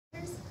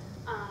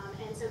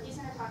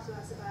kind of talk to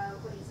us about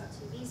what he's up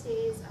to these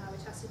days,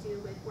 which has to do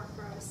with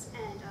workforce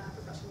and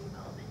professional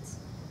development.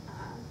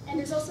 And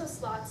there's also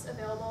slots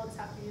available this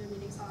afternoon,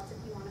 meeting slots, if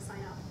you want to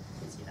sign up.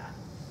 Please do that.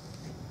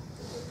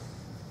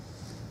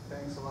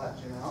 Thanks a lot,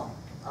 Janelle.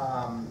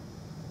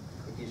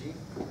 APG.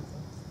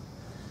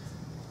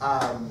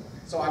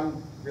 So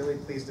I'm really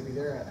pleased to be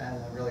there,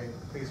 and I'm really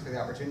pleased for the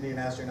opportunity. And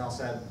as Janelle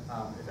said,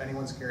 if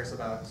anyone's curious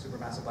about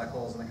supermassive black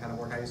holes and the kind of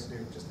work I used to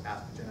do, just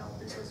ask Janelle,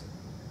 because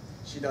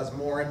she does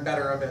more and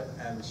better of it,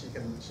 and she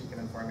can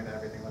inform me to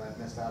everything that I've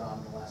missed out on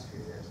in the last few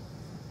years.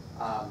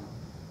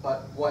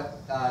 But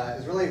what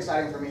is really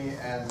exciting for me,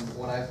 and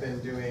what I've been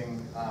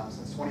doing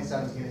since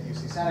 2017 at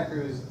UC Santa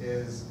Cruz,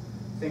 is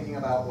thinking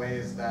about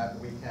ways that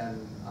we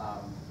can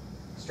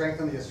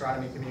strengthen the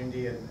astronomy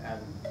community and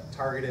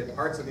targeted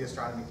parts of the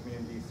astronomy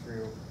community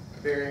through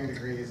varying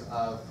degrees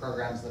of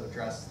programs that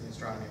address the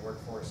astronomy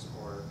workforce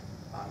or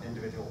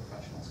individual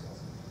professional skills.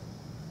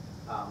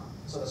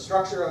 So the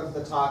structure of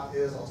the talk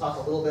is, I'll talk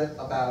a little bit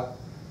about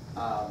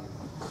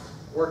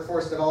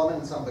workforce development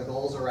and some of the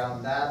goals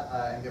around that,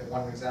 and give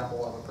one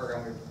example of a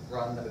program we've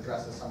run that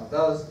addresses some of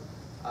those.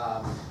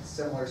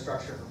 Similar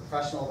structure for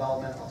professional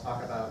development. I'll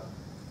talk about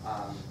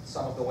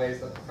some of the ways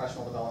that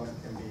professional development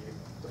can be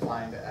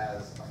defined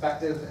as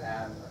effective,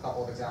 and a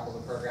couple of examples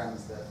of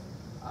programs that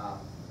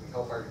we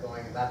hope are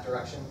going in that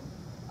direction.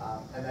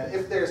 And then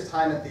if there's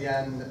time at the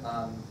end,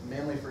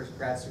 mainly for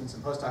grad students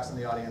and postdocs in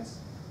the audience,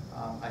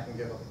 I can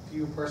give a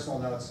few personal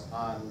notes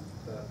on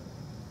the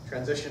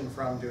transition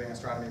from doing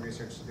astronomy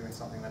research to doing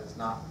something that is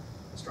not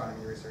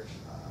astronomy research.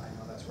 I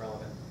know that's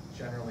relevant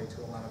generally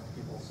to a lot of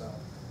people, so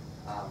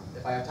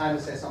if I have time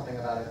to say something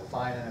about it,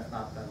 fine, and if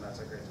not, then that's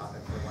a great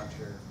topic for lunch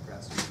or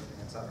grad student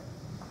meeting, etc.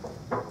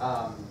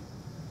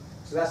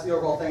 So that's the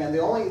overall thing, and the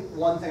only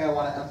one thing I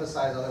want to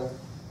emphasize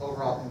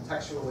overall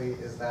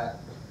contextually is that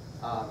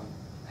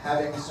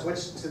having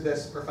switched to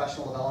this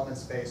professional development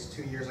space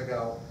 2 years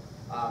ago,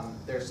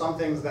 there's some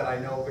things that I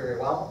know very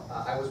well.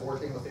 I was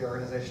working with the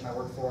organization I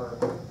work for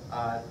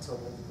to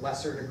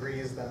lesser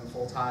degrees than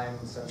full-time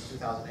since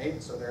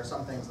 2008, so there are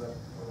some things that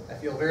I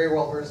feel very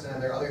well versed in,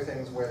 and there are other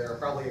things where there are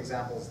probably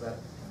examples that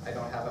I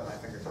don't have at my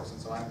fingertips, and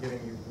so I'm giving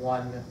you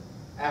one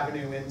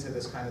avenue into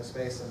this kind of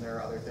space, and there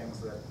are other things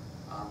that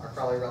are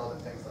probably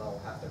relevant things that I'll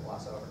have to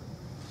gloss over.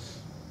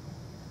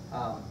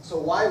 So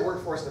why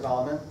workforce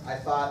development? I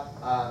thought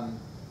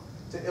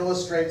to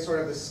illustrate sort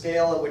of the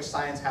scale at which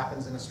science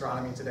happens in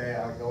astronomy today,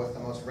 I would go with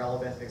the most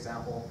relevant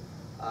example,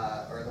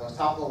 or the most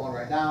topical one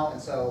right now.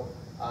 And so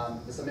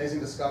this amazing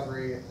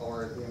discovery,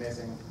 or the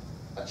amazing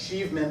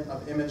achievement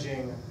of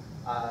imaging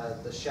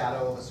the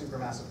shadow of a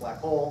supermassive black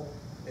hole,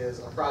 is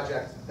a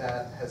project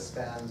that has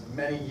spanned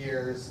many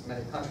years,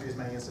 many countries,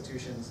 many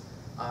institutions,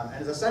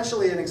 and is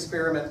essentially an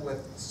experiment with,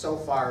 so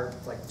far,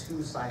 like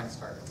 2 science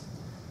targets.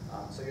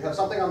 So you have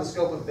something on the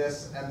scope of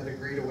this and the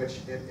degree to which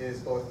it is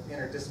both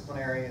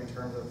interdisciplinary in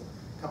terms of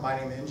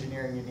combining the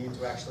engineering you need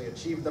to actually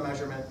achieve the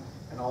measurement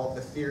and all of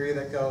the theory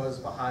that goes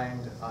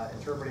behind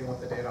interpreting what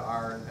the data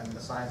are and the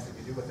science that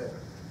you do with it.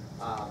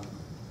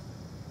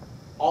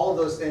 All of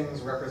those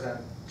things represent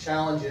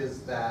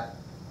challenges that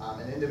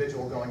an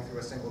individual going through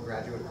a single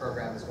graduate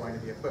program is going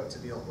to be equipped to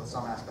deal with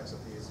some aspects of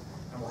these,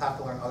 and will have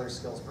to learn other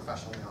skills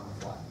professionally on the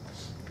fly.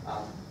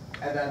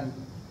 And then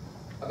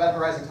Event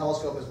Horizon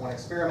Telescope is one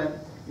experiment.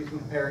 You can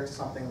compare it to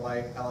something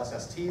like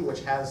LSST,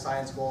 which has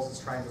science goals it's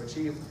trying to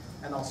achieve,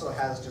 and also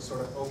has just sort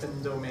of open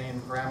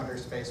domain parameter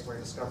space where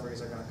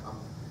discoveries are going to come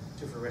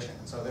to fruition.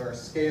 So there are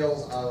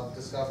scales of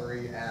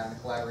discovery and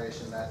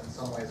collaboration that in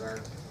some ways are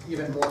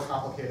even more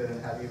complicated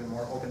and have even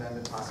more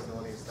open-ended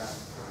possibilities than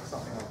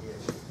something like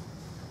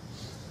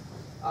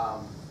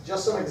EHE.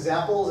 Just some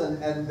examples,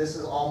 and this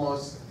is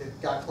almost, it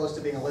got close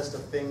to being a list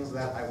of things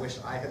that I wish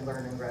I had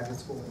learned in graduate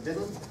school and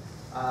didn't,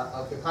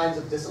 of the kinds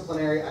of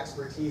disciplinary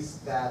expertise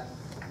that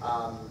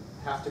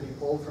have to be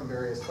pulled from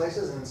various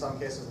places, and in some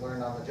cases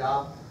learned on the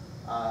job,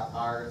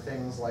 are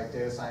things like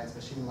data science,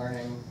 machine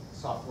learning,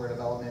 software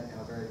development in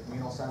a very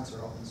communal sense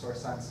or open source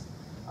sense,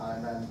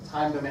 and then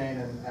time domain,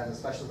 and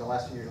especially the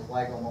last few years of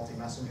LIGO,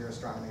 multi-messenger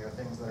astronomy, are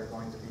things that are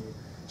going to be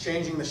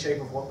changing the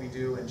shape of what we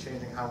do and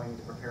changing how we need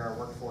to prepare our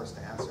workforce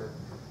to answer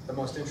the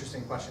most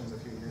interesting questions a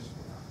few years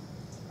from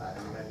now,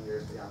 and many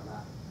years beyond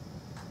that.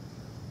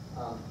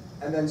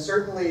 And then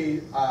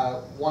certainly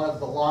one of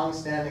the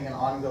long-standing and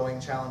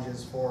ongoing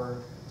challenges for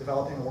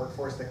developing a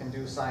workforce that can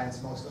do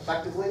science most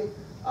effectively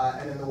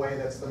and in the way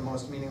that's the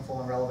most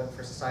meaningful and relevant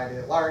for society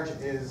at large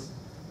is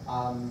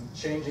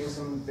changing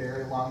some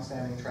very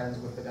long-standing trends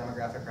with the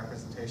demographic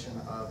representation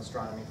of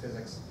astronomy,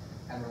 physics,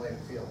 and related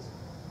fields.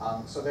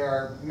 So there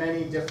are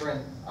many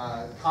different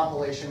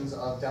compilations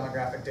of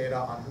demographic data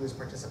on who is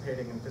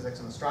participating in physics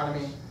and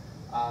astronomy.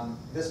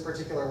 This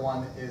particular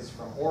one is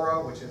from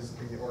AURA, which is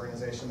the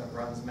organization that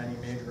runs many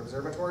major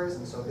observatories,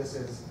 and so this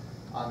is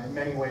in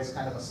many ways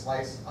kind of a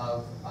slice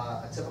of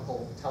a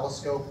typical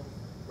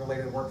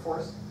telescope-related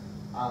workforce.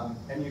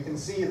 And you can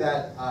see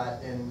that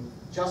in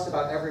just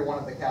about every one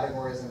of the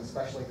categories, and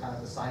especially kind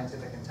of the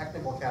scientific and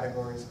technical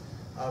categories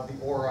of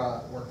the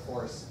AURA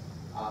workforce,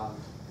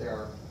 there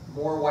are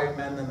more white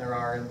men than there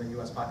are in the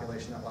US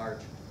population at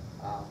large.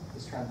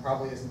 This trend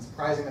probably isn't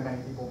surprising to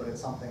many people, but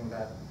it's something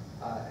that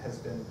has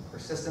been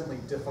persistently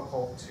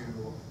difficult to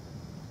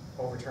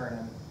overturn,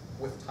 and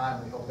with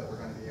time we hope that we're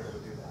going to be able to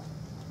do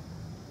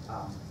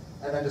that.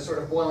 And then just sort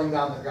of boiling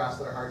down the graphs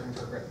that are hard to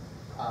interpret.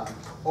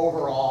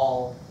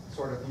 Overall,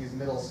 sort of these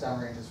middle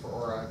STEM ranges for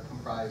Aura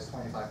comprise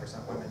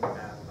 25% women and 9%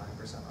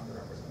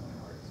 underrepresented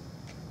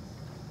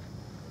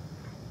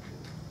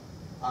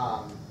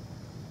minorities.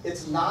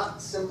 It's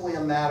not simply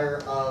a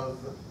matter of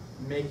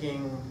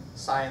making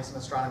science and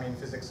astronomy and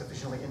physics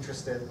sufficiently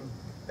interested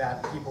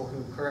that people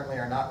who currently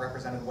are not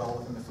represented well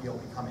within the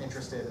field become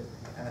interested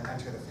and then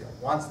enter the field.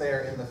 Once they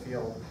are in the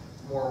field,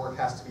 more work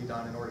has to be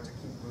done in order to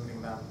keep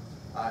moving them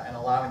and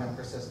allowing them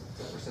to persist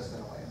in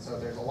a way. And so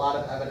there's a lot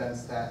of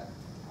evidence that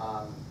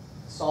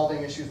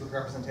solving issues with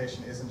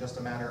representation isn't just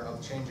a matter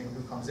of changing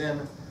who comes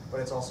in, but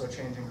it's also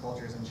changing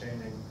cultures and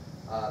changing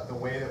the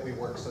way that we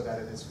work so that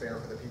it is fair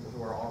for the people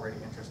who are already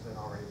interested and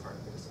already part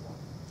of the discipline.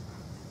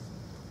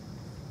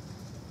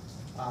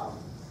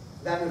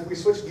 Then if we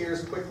switch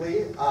gears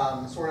quickly,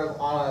 sort of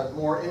on a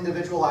more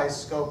individualized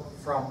scope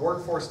from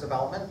workforce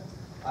development,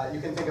 you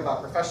can think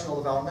about professional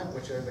development,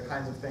 which are the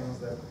kinds of things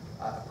that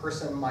a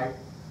person might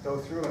go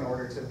through in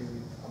order to be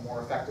a more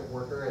effective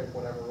worker at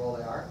whatever role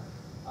they are.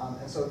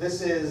 And so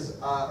this is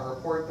a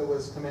report that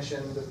was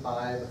commissioned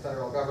by the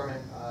federal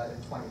government in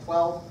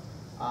 2012,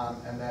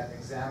 and that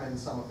examined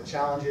some of the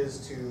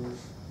challenges to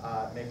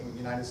making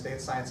United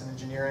States science and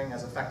engineering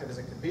as effective as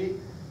it could be.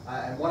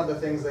 And one of the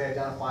things they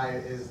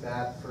identified is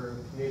that for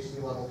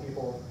PhD level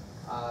people,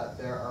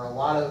 there are a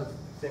lot of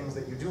things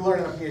that you do learn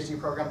in a PhD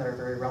program that are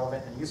very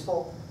relevant and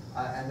useful.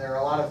 And there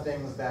are a lot of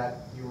things that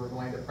you are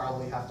going to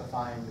probably have to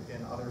find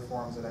in other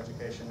forms of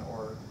education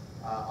or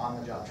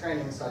on-the-job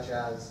training, such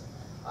as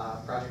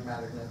project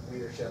management,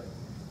 leadership,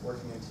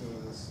 working in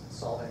teams,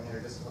 solving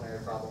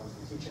interdisciplinary problems,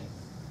 and teaching.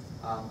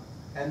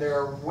 And there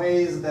are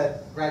ways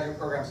that graduate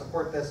programs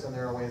support this, and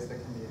there are ways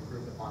that can be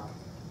improved upon.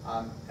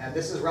 And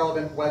this is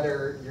relevant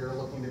whether you're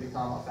looking to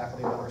become a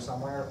faculty member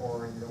somewhere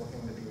or you're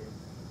looking to be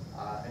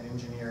an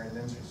engineer in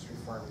an industry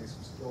firm. These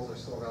skills are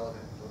still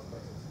relevant in both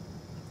places.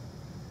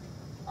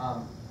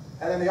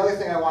 And then the other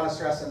thing I want to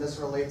stress, and this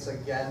relates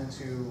again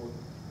to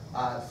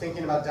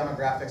thinking about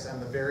demographics and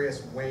the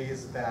various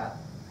ways that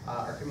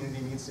our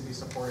community needs to be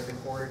supported in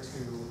order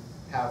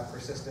to have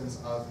persistence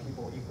of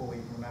people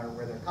equally, no matter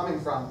where they're coming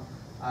from,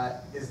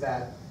 is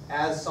that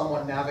as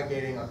someone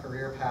navigating a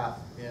career path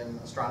in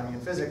astronomy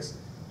and physics,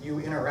 you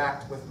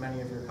interact with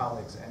many of your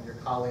colleagues, and your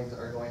colleagues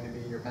are going to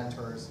be your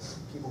mentors,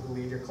 people who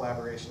lead your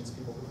collaborations,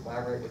 people who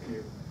collaborate with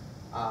you,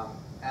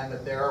 and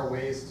that there are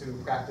ways to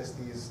practice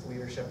these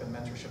leadership and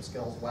mentorship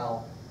skills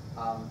well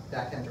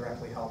that can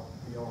directly help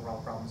the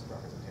overall problems of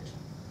representation.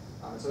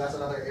 So that's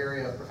another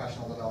area of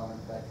professional development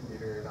that can be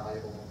very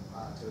valuable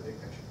to the big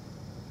picture.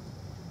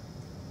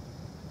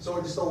 So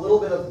just a little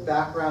bit of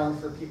background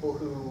for people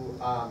who,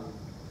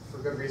 for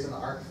good reason,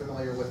 aren't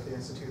familiar with the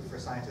Institute for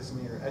Scientists and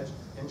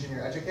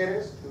Engineer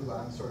Educators, who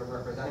I'm sort of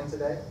representing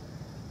today.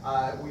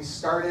 We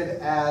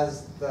started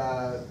as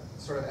the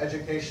sort of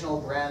educational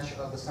branch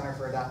of the Center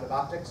for Adaptive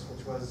Optics,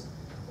 which was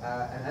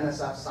an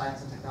NSF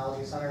Science and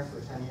Technology Center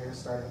for 10 years,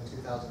 starting in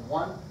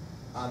 2001.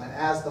 And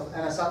as the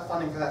NSF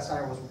funding for that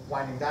center was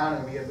winding down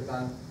and we had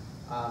begun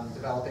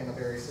developing a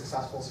very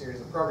successful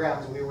series of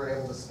programs, we were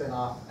able to spin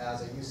off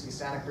as a UC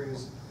Santa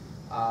Cruz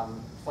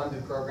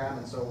funded program,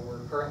 and so we're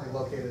currently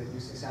located at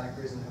UC Santa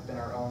Cruz and have been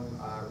our own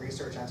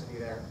research entity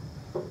there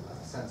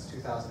since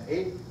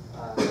 2008.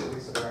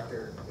 Lisa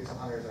Hunter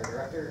is our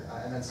director,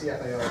 and then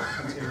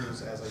CFAO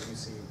continues as a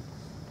UC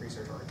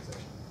research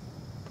organization.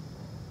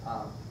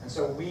 And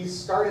so we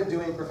started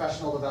doing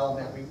professional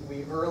development.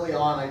 We early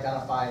on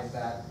identified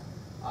that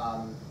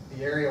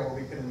the area where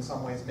we could in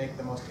some ways make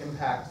the most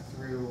impact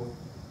through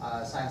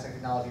science and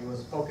technology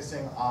was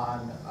focusing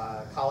on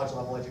college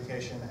level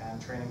education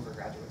and training for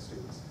graduate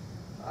students.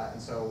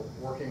 And so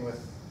working with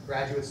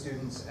graduate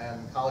students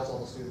and college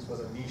level students was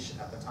a niche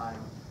at the time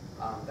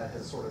that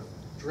has sort of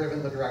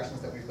driven the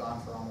directions that we've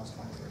gone for almost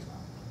 20 years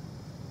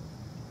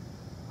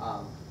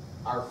now.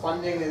 Our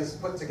funding is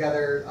put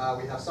together,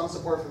 we have some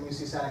support from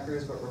UC Santa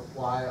Cruz, but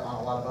rely on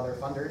a lot of other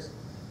funders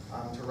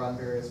to run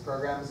various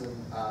programs and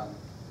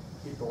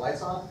keep the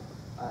lights on.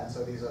 And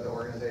so these are the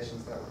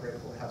organizations that we're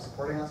grateful to have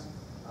supporting us.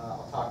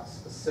 I'll talk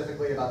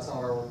specifically about some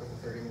of our work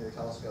with the 30-meter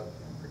telescope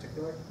in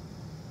particular.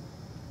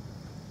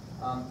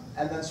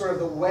 And then sort of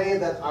the way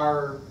that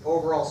our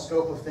overall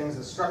scope of things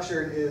is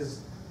structured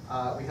is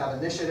we have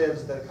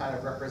initiatives that kind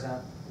of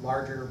represent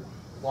larger,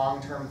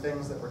 long-term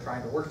things that we're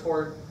trying to work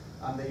toward.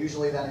 They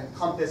usually then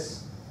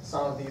encompass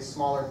some of these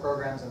smaller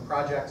programs and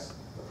projects.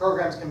 The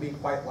programs can be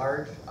quite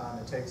large.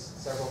 It takes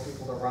several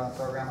people to run a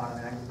program on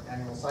an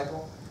annual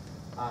cycle.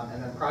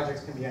 And then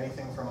projects can be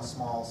anything from a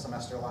small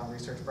semester-long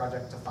research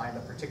project to find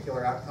a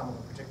particular outcome of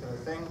a particular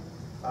thing,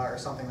 or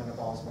something that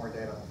involves more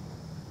data.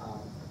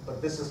 But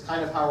this is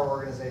kind of how our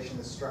organization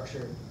is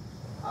structured.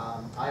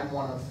 I'm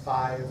one of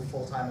 5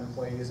 full-time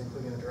employees,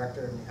 including the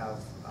director, and we have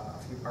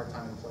a few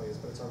part-time employees,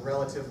 but it's a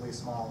relatively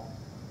small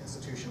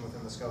institution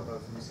within the scope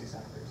of UC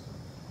Santa Cruz.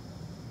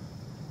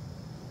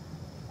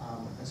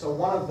 And so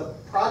one of the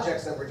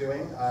projects that we're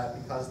doing,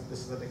 because this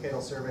is a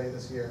decadal survey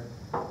this year,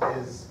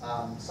 is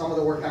some of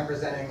the work I'm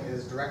presenting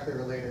is directly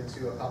related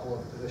to a couple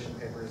of position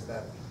papers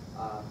that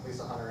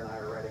Lisa Hunter and I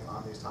are writing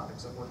on these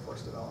topics of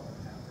workforce development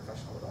and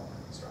professional development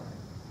in astronomy.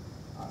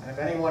 And if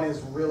anyone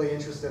is really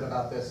interested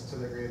about this to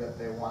the degree that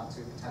they want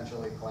to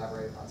potentially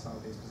collaborate on some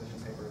of these position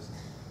papers,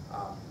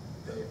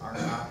 they are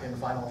not in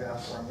final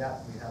draft form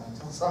yet. We have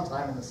until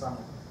sometime in the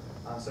summer.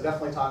 So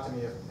definitely talk to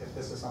me if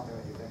this is something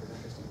that you think is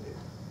interesting to you.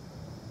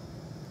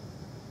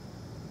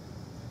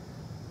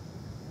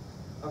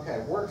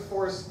 Okay,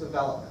 workforce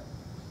development.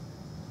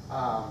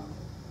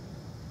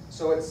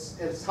 So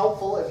it's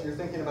helpful if you're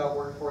thinking about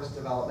workforce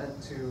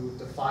development to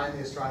define the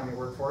astronomy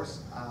workforce.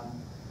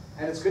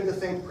 And it's good to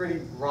think pretty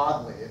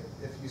broadly.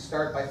 If you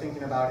start by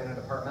thinking about it in a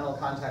departmental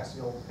context,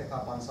 you'll pick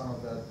up on some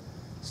of the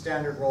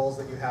standard roles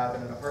that you have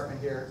in a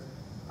department here.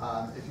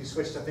 If you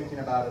switch to thinking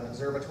about an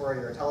observatory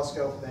or a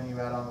telescope, then you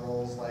add on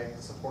roles like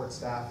support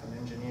staff and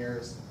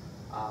engineers.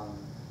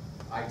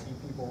 IT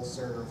people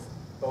serve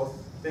both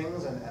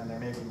things, and there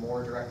may be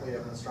more directly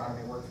of an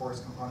astronomy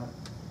workforce component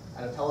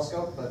at a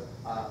telescope, but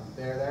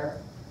they're there.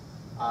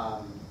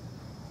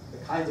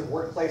 The kinds of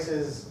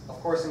workplaces,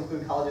 of course,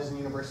 include colleges and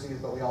universities,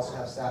 but we also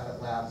have staff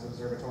at labs,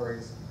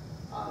 observatories,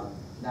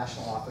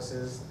 national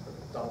offices.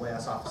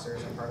 AAS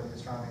officers are part of the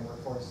astronomy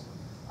workforce.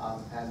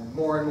 And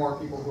more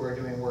people who are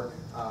doing work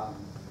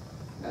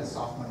as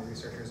soft money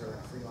researchers or in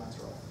a freelance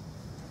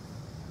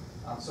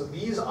role. So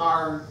these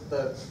are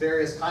the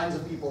various kinds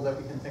of people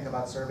that we can think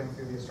about serving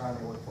through the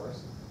astronomy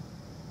workforce.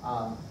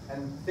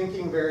 And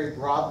thinking very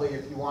broadly,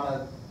 if you want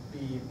to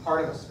be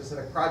part of a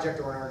specific project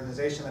or an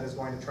organization that is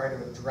going to try to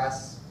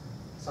address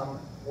some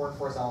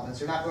workforce elements,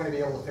 you're not going to be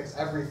able to fix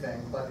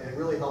everything, but it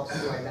really helps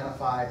you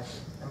identify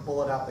and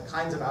bullet out the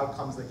kinds of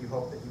outcomes that you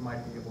hope that you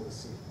might be able to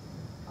see.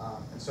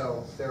 And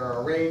so there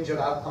are a range of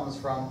outcomes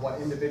from what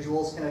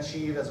individuals can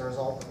achieve as a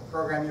result of the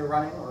program you're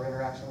running or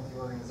interaction with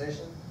your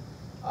organization.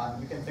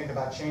 You can think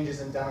about changes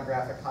in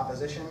demographic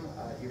composition,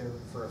 either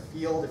for a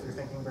field if you're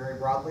thinking very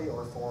broadly,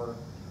 or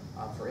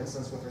for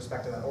instance, with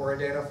respect to that aura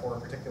data for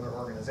a particular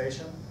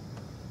organization.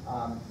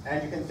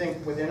 And you can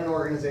think within an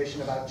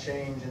organization about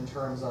change in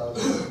terms of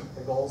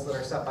the goals that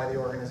are set by the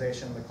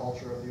organization, the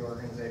culture of the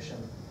organization,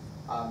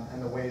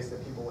 and the ways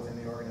that people within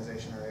the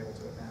organization are able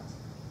to advance.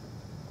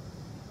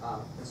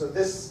 And so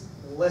this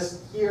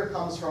list here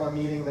comes from a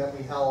meeting that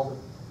we held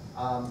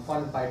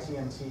funded by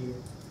TMT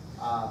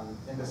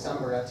in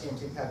December at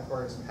TMT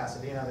headquarters in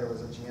Pasadena. There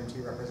was a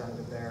GMT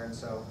representative there, and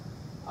so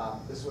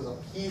this was a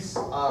piece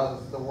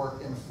of the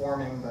work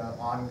informing the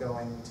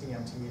ongoing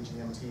TMT,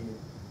 GMT,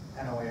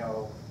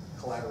 NOAO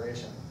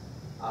collaboration.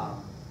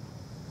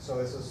 So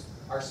this is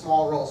our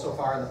small role so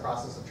far in the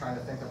process of trying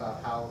to think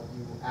about how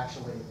you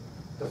actually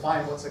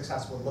define what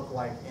success would look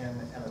like in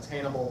an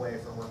attainable way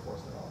for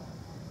workforce development.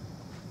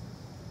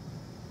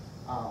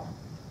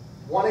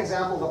 One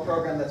example of a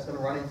program that's been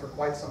running for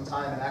quite some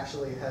time and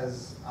actually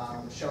has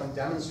shown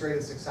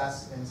demonstrated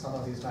success in some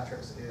of these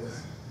metrics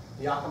is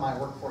the Akamai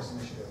Workforce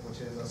Initiative,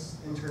 which is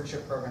an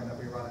internship program that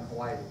we run in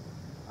Hawaii,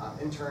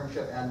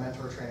 internship and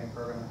mentor training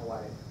program in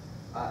Hawaii.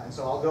 And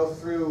so I'll go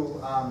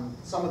through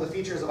some of the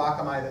features of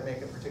Akamai that make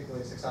it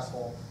particularly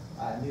successful,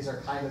 and these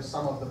are kind of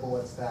some of the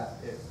bullets that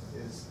it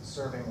is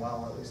serving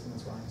well, at least in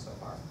its running so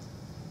far.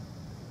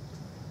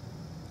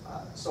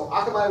 So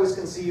Akamai was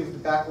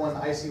conceived back when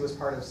IC was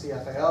part of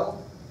CFAO,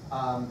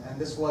 and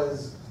this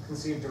was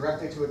conceived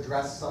directly to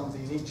address some of the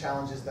unique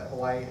challenges that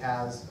Hawaii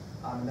has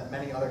and that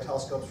many other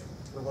telescopes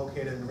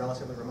located in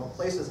relatively remote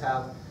places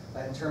have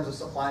in terms of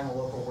supplying a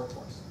local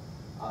workforce.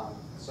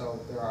 So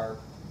there are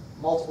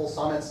multiple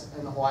summits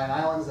in the Hawaiian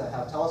Islands that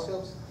have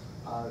telescopes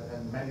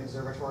and many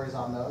observatories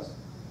on those.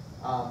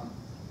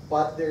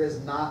 But there is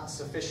not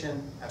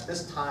sufficient, at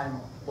this time,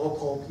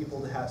 local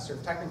people to have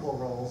serve technical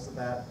roles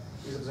that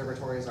these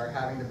observatories are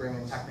having to bring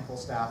in technical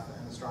staff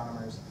and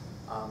astronomers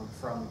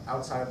from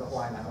outside of the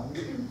Hawaiian Islands.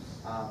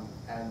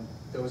 And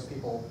those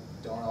people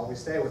don't always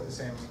stay with the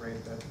same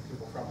rate that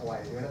people from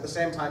Hawaii do. And at the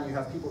same time, you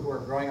have people who are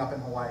growing up in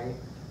Hawaii,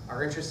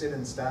 are interested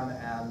in STEM,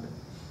 and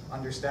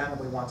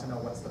understandably want to know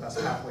what's the best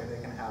pathway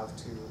they can have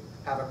to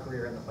have a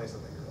career in the place that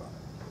they grew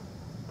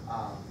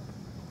up.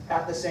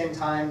 At the same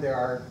time, there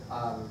are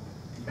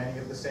many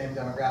of the same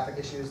demographic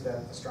issues that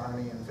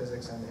astronomy and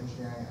physics and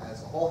engineering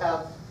as a whole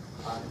have.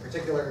 In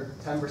particular,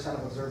 10%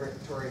 of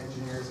observatory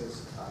engineers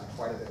is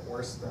quite a bit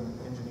worse than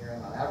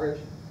engineering on average.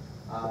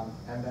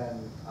 And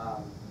then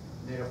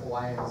Native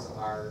Hawaiians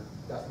are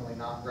definitely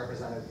not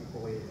represented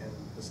equally in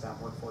the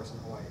STEM workforce in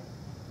Hawaii.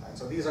 And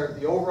so these are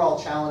the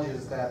overall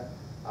challenges that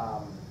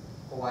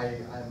Hawaii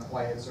and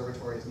Hawaii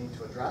observatories need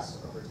to address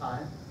over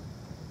time.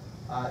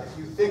 If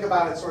you think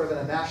about it sort of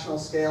at a national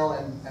scale,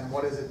 and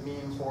what does it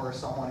mean for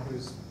someone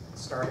who's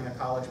starting a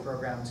college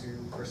program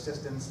to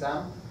persist in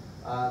STEM,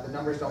 the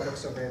numbers don't look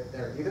so great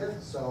there either.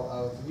 So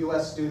of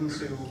US students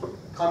who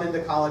come into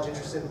college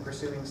interested in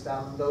pursuing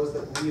STEM, those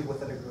that leave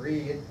with a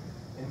degree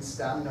in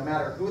STEM, no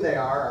matter who they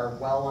are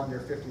well under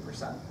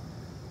 50%.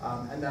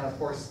 And then, of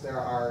course, there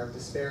are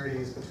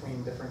disparities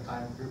between different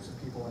groups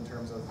of people in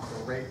terms of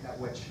the rate at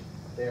which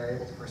they are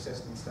able to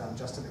persist in STEM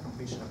just to the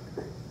completion of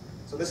the degree.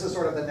 So this is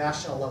sort of the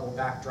national level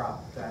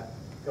backdrop that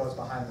goes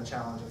behind the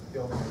challenge of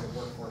building a good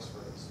workforce for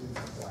students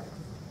in Hawaii.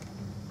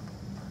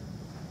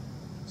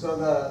 So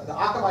the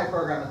Akamai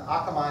program, and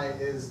Akamai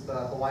is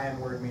the Hawaiian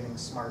word meaning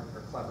smart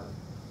or clever.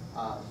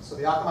 So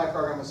the Akamai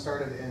program was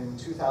started in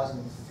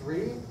 2003.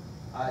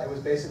 It was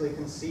basically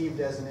conceived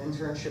as an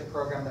internship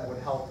program that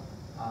would help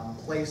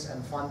place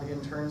and fund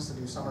interns to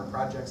do summer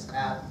projects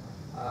at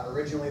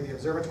originally the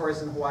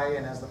observatories in Hawaii,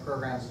 and as the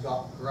programs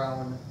got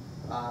grown,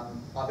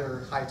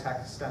 other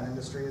high-tech STEM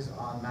industries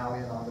on Maui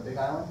and on the Big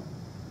Island.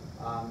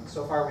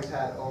 So far we've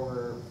had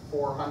over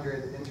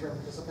 400 intern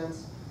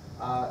participants.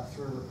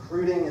 Through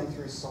recruiting and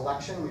through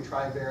selection, we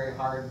try very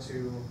hard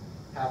to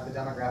have the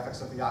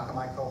demographics of the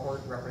Akamai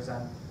cohort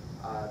represent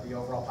the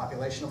overall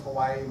population of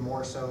Hawaii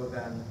more so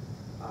than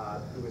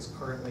who is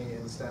currently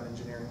in STEM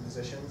engineering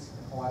positions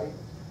in Hawaii.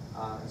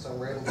 And so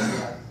we're able to do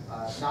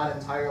that not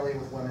entirely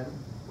with women.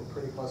 We're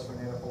pretty close for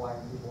Native Hawaiian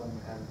people,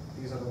 and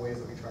these are the ways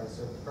that we try to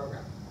serve the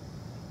program.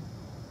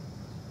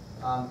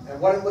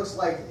 And what it looks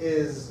like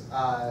is,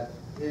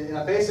 in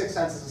a basic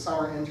sense, is a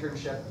summer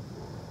internship,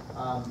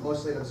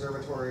 mostly at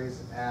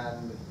observatories,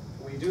 and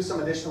we do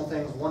some additional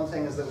things. One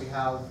thing is that we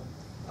have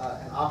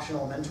an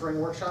optional mentoring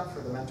workshop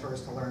for the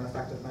mentors to learn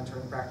effective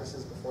mentoring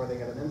practices before they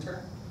get an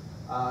intern.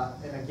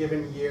 In a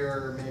given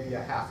year, maybe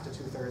a half to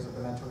 2/3 of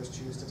the mentors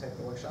choose to take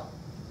the workshop.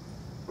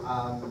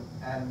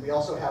 And we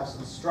also have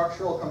some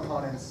structural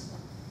components.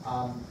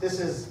 This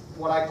is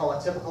what I call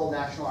a typical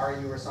national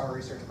RU or summer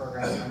research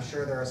program. I'm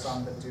sure there are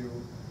some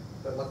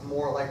that look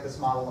more like this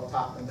model up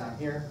top than down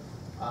here.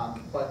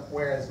 But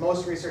whereas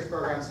most research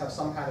programs have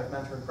some kind of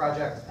mentoring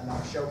project and then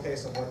a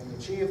showcase of what you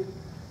achieved,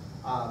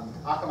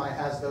 Akamai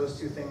has those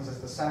two things as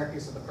the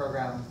centerpiece of the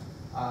program.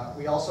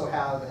 We also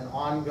have an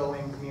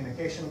ongoing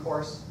communication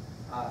course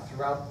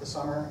throughout the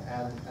summer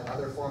and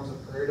other forms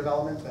of career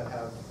development that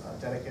have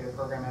dedicated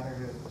program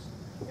managers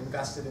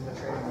invested in the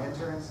training the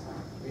interns.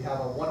 We have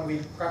a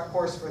 1-week prep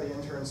course for the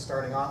interns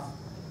starting off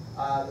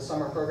the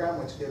summer program,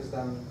 which gives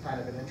them kind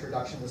of an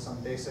introduction to some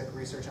basic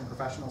research and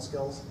professional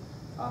skills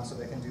so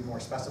they can do more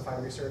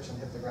specified research and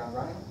hit the ground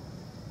running.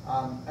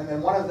 And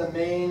then one of the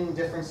main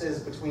differences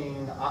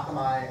between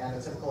Akamai and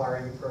a typical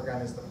RIU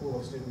program is the pool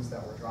of students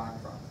that we're drawing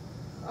from.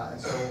 And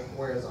so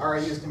whereas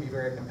RIUs can be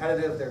very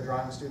competitive, they're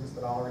drawing students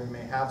that already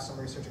may have some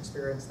research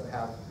experience, that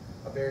have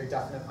a very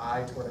definite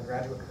eye toward a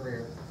graduate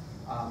career.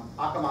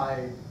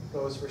 Akamai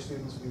goes for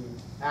students. We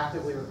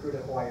actively recruit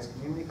at Hawaii's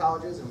community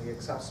colleges, and we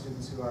accept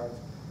students who have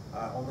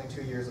only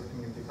 2 years of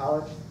community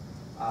college.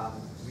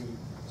 We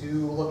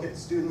do look at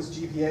students'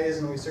 GPAs,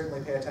 and we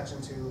certainly pay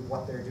attention to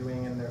what they're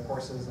doing in their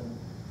courses and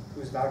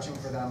who's vouching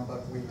for them,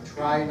 but we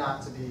try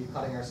not to be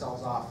cutting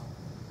ourselves off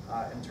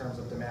in terms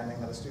of demanding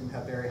that a student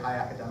have very high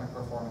academic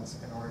performance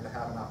in order to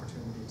have an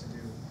opportunity to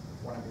do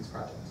one of these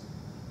projects.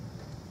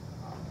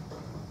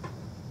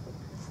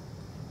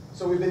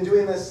 So we've been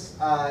doing this,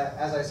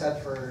 as I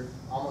said, for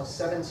almost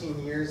 17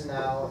 years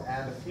now,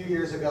 and a few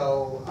years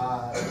ago,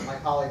 my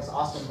colleagues,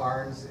 Austin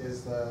Barnes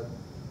is the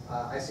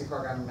IC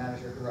program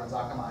manager who runs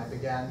Akamai,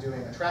 began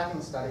doing a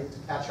tracking study to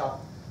catch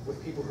up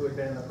with people who had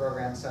been in the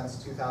program since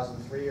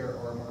 2003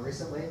 or more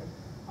recently,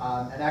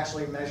 and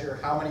actually measure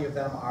how many of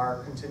them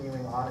are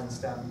continuing on in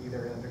STEM,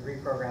 either in a degree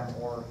program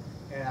or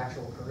in an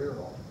actual career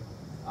role.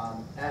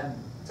 And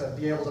to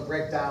be able to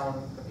break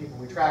down the people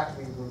we tracked,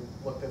 we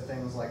looked at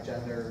things like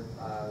gender,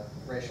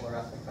 racial or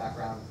ethnic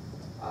background,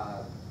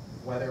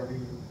 whether we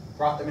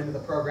brought them into the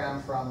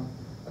program from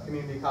a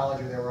community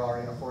college or they were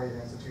already in a 4-year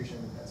institution,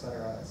 et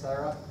cetera, et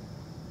cetera.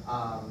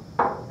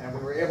 And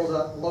we were able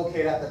to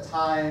locate at the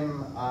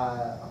time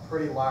a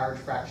pretty large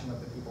fraction of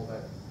the people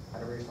that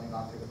had originally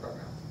gone through the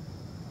program.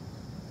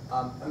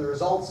 And the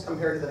results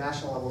compared to the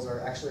national levels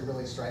are actually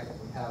really striking.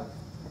 We have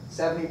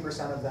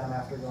 70% of them,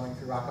 after going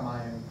through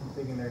Akamai and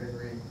completing their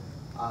degree,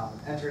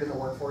 entered in the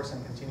workforce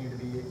and continue to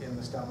be in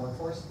the STEM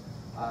workforce.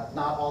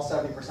 Not all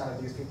 70%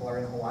 of these people are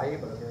in Hawaii,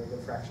 but a very good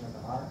fraction of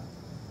them are.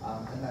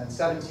 And then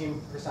 17%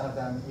 of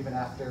them, even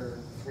after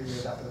 3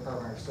 years after the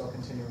program, are still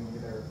continuing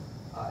either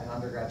an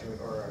undergraduate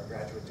or a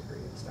graduate degree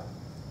in STEM.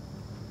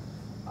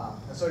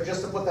 And so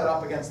just to put that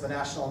up against the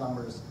national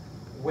numbers,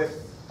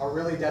 with a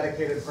really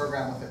dedicated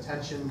program with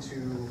attention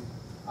to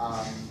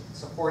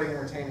supporting and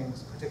retaining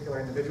particular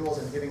individuals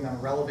and giving them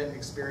relevant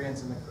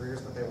experience in the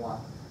careers that they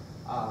want,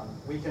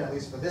 we can, at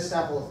least for this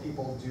sample of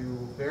people, do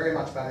very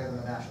much better than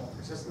the national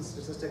persistence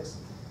statistics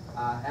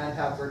and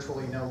have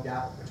virtually no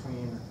gap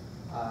between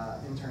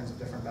interns of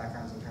different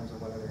backgrounds in terms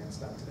of whether they're in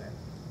STEM today.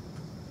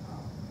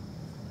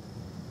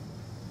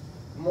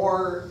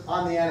 More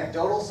on the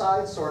anecdotal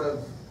side, sort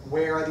of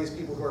where are these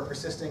people who are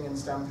persisting in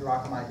STEM through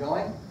Akamai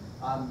going?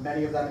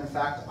 Many of them, in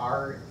fact,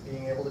 are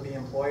being able to be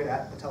employed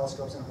at the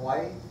telescopes in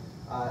Hawaii.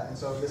 And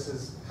so this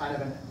is kind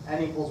of an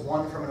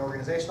N=1 from an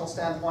organizational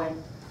standpoint.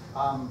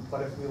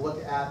 But if we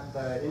look at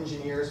the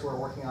engineers who are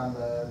working on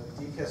the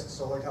DKIST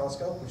solar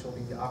telescope, which will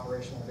be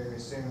operational very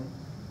soon,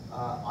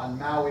 On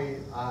Maui,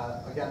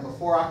 again,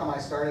 before Akamai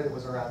started, it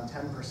was around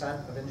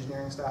 10% of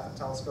engineering staff at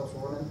Telescopes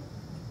were women.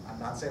 I'm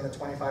not saying that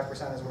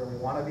 25% is where we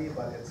want to be,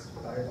 but it's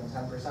better than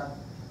 10%.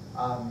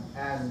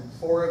 And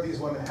 4 of these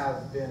women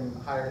have been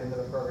hired into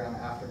the program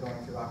after going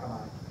through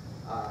Akamai,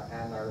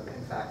 and are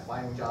in fact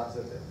finding jobs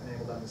that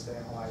enable them to stay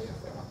in Hawaii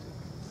if they want to.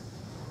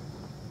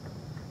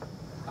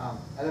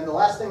 And then the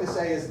last thing to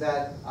say is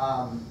that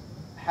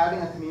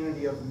having a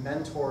community of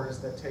mentors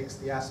that takes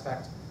the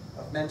aspect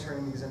of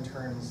mentoring these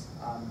interns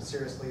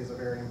seriously is a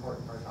very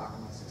important part of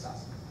Akamai's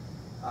success.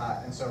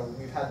 And so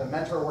we've had the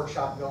mentor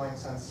workshop going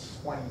since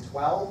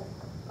 2012.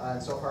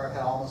 And so far I've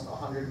had almost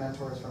 100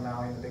 mentors from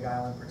Maui and the Big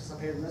Island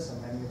participate in this,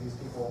 and many of these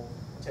people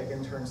take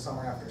interns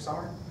summer after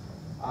summer.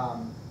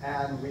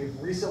 And we've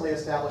recently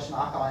established an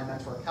Akamai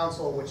Mentor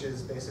Council, which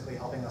is basically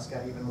helping us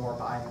get even more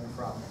buy-in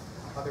from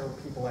other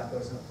people at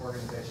those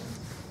organizations,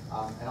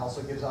 and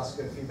also gives us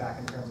good feedback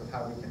in terms of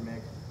how we can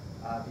make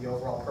the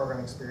overall program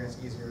experience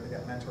easier to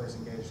get mentors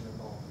engaged and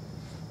involved.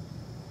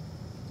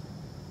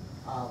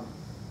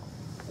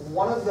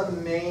 One of the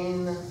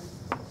main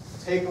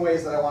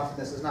takeaways that I want from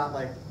this is not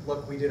like,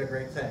 look, we did a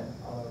great thing,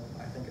 although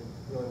I think it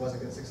really was a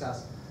good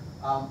success.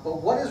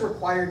 But what is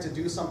required to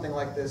do something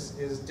like this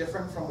is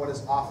different from what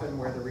is often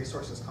where the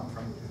resources come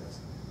from to do this.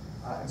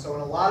 And so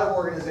in a lot of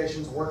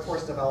organizations,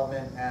 workforce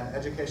development and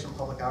education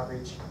public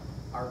outreach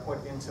are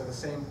put into the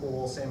same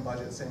pool, same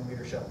budget, same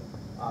leadership.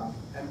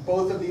 And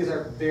both of these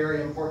are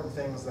very important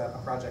things that a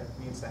project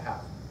needs to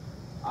have.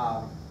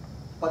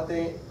 But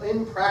they,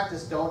 in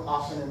practice, don't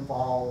often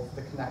involve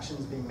the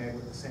connections being made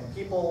with the same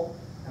people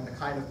and the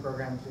kind of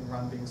programs being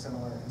run being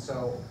similar. And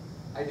so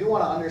I do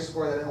want to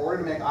underscore that in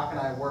order to make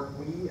Akamai work,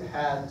 we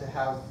had to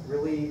have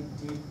really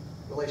deep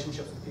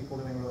relationships with people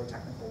doing really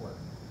technical work.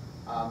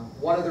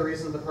 One of the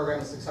reasons the program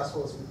is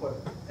successful is we put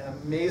an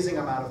amazing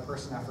amount of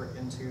person effort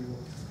into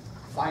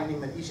finding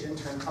that each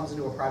intern comes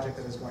into a project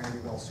that is going to be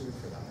well suited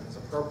for them and is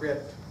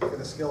appropriate for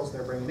the skills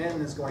they're bringing in,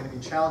 and is going to be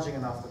challenging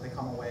enough that they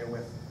come away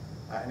with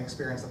an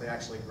experience that they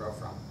actually grow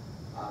from.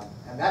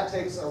 And that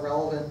takes a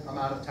relevant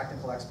amount of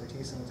technical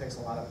expertise, and it takes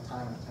a lot of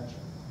time and attention.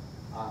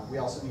 We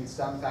also need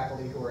STEM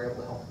faculty who are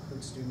able to help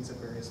recruit students at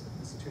various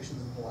institutions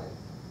in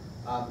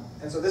Hawaii.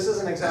 And so this is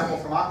an example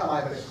from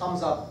Akamai, but it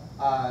comes up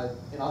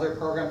in other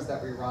programs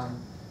that we run,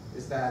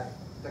 is that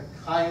the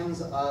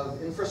kinds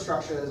of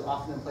infrastructure that is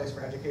often in place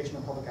for education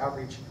and public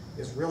outreach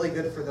is really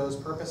good for those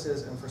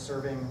purposes and for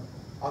serving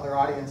other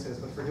audiences,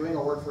 but for doing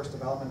a workforce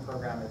development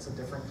program, it's a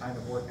different kind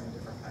of work and a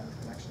different kind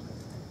of connection that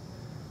you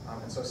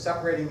make. And so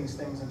separating these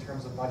things in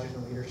terms of budget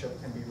and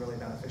leadership can be really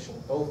beneficial,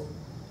 both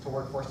to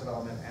workforce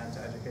development and to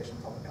education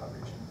and public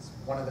outreach. And it's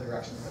one of the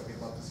directions that we'd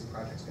love to see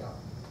projects go.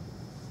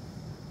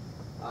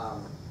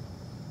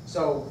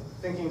 So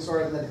thinking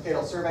sort of in the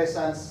decadal survey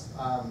sense,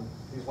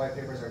 these white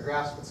papers are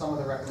drafts, but some of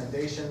the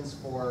recommendations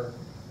for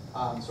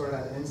sort of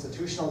at an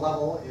institutional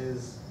level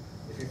is,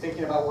 if you're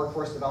thinking about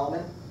workforce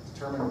development,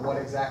 determine what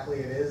exactly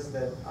it is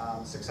that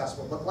success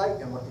would look like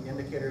and what the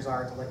indicators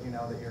are to let you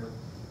know that you're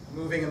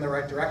moving in the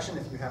right direction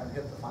if you haven't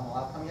hit the final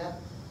outcome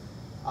yet.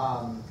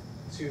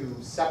 To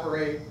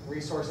separate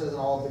resources and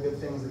all of the good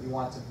things that you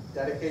want to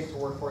dedicate to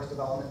workforce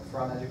development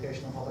from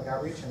education and public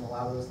outreach, and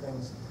allow those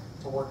things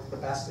to work the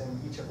best in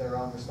each of their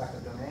own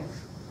respective domains.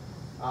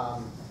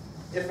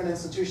 If an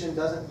institution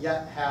doesn't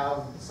yet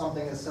have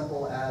something as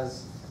simple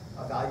as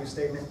a value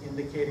statement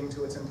indicating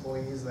to its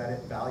employees that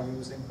it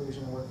values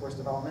inclusion and workforce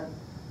development,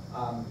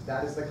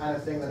 that is the kind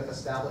of thing that, if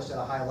established at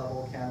a high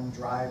level, can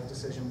drive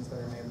decisions that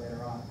are made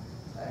later on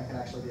and can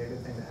actually be a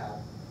good thing to have.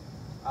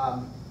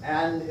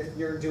 And if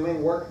you're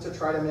doing work to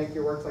try to make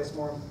your workplace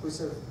more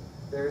inclusive,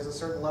 there's a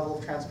certain level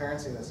of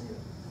transparency that's needed.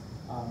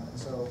 And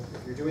so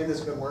if you're doing this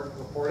good work,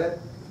 report it.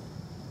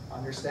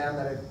 Understand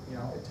that it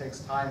takes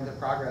time to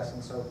progress,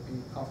 and so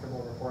be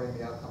comfortable reporting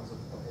the outcomes of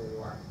where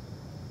you are.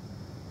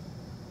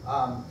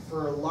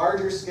 For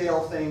larger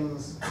scale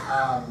things,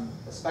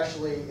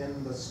 especially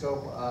in the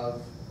scope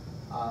of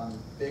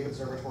big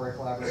observatory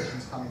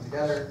collaborations coming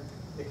together,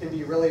 it can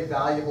be really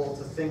valuable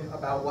to think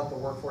about what the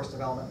workforce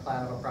development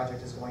plan of a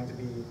project is going to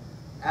be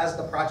as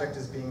the project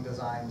is being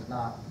designed,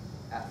 not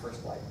at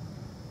first light.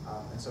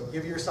 And so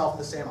give yourself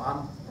the same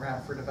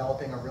on-ramp for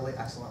developing a really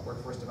excellent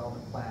workforce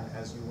development plan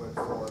as you would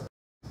for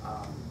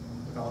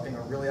developing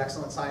a really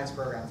excellent science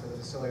program for the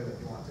facility that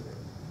you want to do.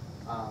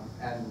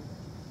 And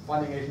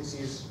funding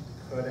agencies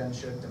could and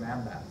should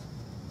demand that.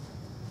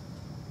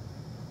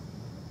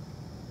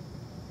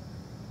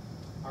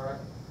 All right.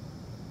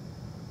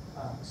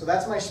 So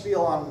that's my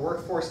spiel on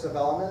workforce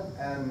development,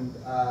 and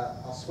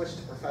I'll switch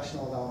to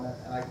professional development.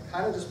 And I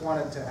kind of just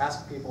wanted to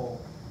ask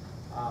people,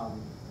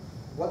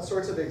 what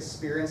sorts of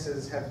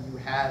experiences have you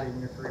had in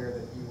your career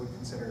that you would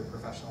consider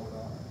professional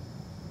development?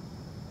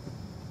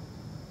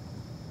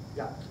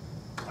 Yeah?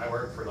 I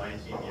worked for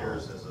 19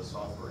 years as a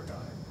software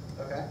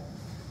guy. Okay.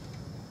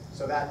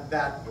 So that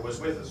It was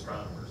with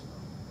astronomers,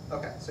 though.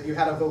 Okay, so you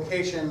had a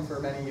vocation for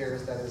many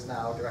years that is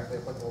now directly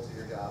applicable to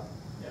your job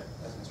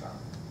as an astronomer.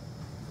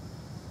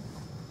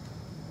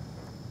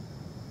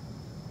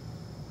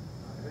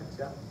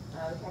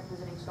 yeah. The Keck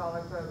Visiting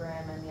Scholar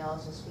Program and the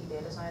LSSP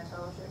Data Science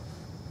Fellowship.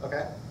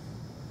 Okay.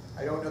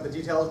 I don't know the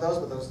details of those,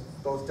 but those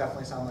both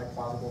definitely sound like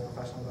plausible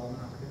professional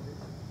development opportunities.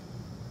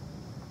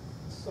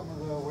 Some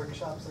of the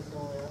workshops at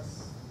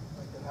WS,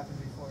 like that happened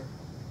before.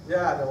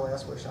 Yeah,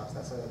 WS workshops.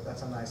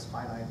 That's a nice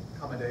finite.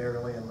 Come a day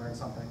early and learn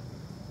something.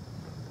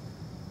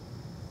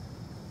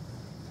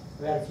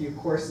 We had a few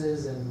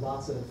courses and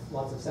lots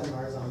of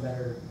seminars on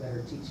better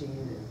teaching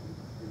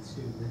and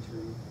student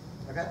mentoring.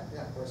 Okay.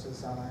 Yeah, courses,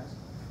 seminars.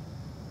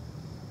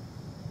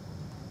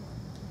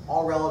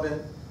 All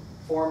relevant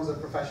forms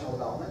of professional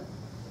development.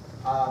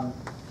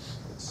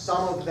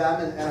 Some of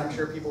them, and I'm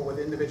sure people with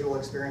individual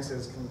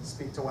experiences can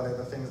speak to whether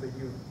the things that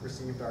you've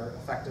received are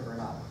effective or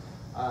not.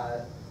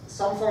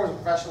 Some forms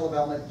of professional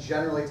development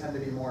generally tend to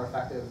be more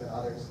effective than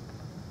others.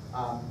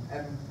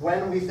 And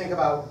when we think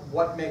about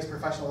what makes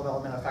professional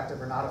development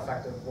effective or not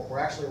effective, what we're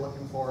actually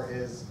looking for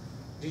is,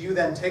 do you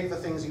then take the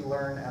things you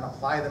learn and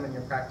apply them in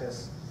your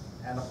practice,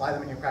 and apply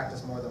them in your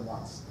practice more than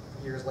once?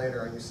 Years later,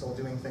 are you still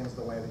doing things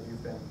the way that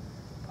you've been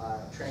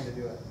trained to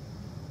do it?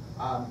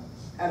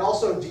 And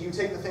also, do you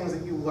take the things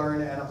that you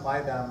learn and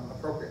apply them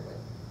appropriately?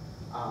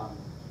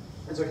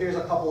 And so here's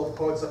a couple of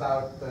quotes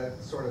about the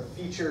sort of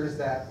features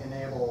that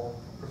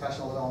enable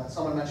professional development.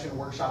 Someone mentioned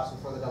workshops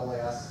before the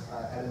AAS.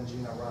 Ed and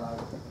Gina run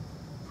a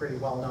pretty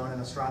well-known in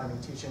astronomy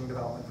teaching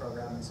development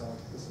program, and so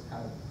this is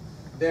kind of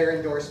their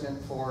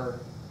endorsement for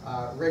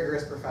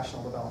rigorous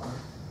professional development.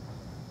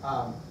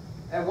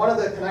 And one of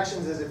the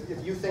connections is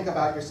if you think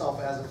about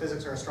yourself as a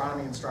physics or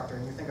astronomy instructor,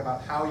 and you think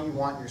about how you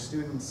want your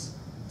students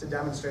to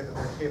demonstrate that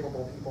they're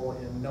capable people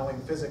in knowing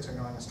physics or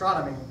knowing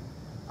astronomy,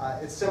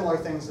 it's similar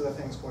things to the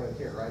things quoted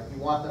here, right? You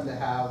want them to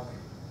have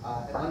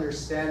an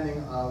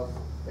understanding of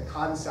the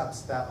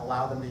concepts that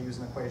allow them to use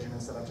an equation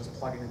instead of just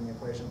plugging in the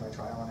equation by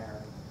trial and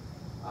error.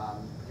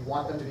 You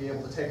want them to be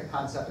able to take a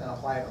concept and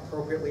apply it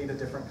appropriately to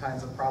different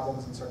kinds of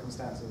problems and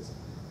circumstances,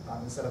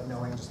 instead of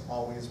knowing just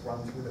always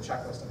run through the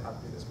checklist of how to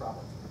do this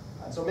problem.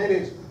 And so maybe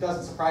it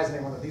doesn't surprise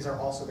anyone that these are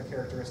also the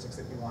characteristics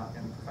that you want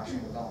in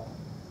professional development.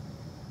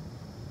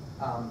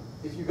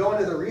 If you go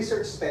into the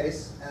research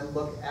space and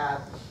look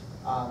at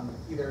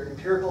either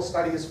empirical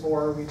studies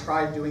for, we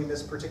tried doing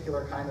this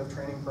particular kind of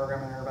training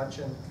program and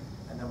intervention,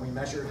 and then we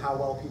measured how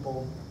well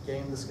people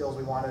gained the skills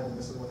we wanted, and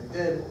this is what they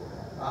did,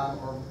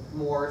 or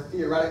more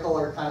theoretical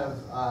or kind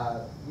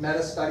of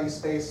meta-study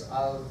space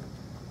of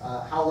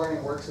How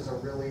Learning Works is a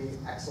really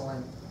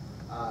excellent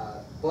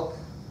book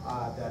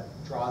that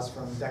draws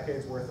from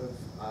decades worth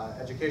of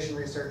education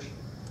research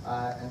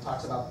and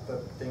talks about the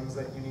things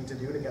that you need to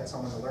do to get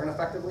someone to learn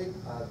effectively.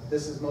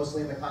 This is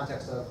mostly in the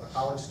context of a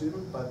college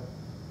student, but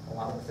a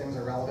lot of the things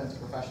are relevant to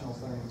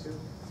professionals learning too.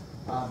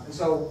 And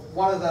so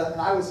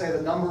and I would say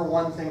the number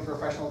one thing for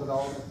professional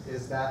development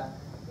is that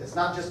it's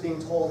not just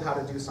being told how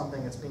to do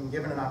something, it's being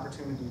given an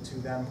opportunity to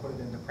then put it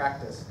into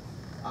practice.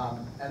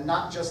 And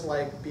not just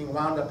like being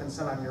wound up and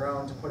sent on your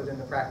own to put it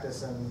into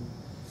practice and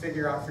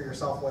figure out for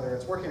yourself whether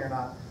it's working or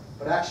not,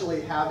 but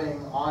actually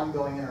having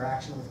ongoing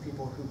interaction with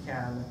people who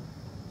can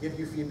give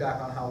you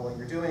feedback on how well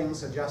you're doing,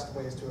 suggest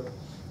ways to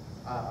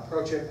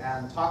approach it,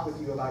 and talk with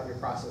you about your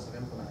process of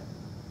implementing.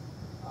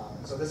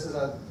 So this is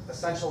an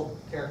essential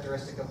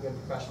characteristic of good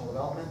professional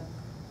development.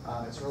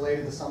 It's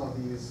related to some of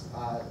these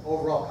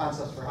overall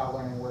concepts for how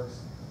learning works,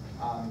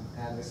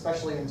 and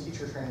especially in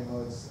teacher training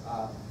modes.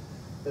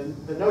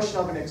 The notion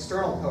of an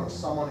external coach,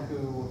 someone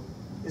who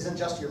isn't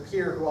just your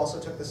peer who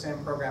also took the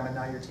same program and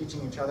now you're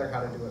teaching each other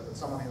how to do it, but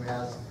someone who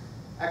has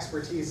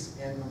expertise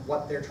in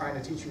what they're trying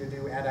to teach you to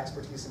do and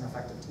expertise in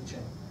effective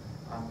teaching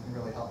can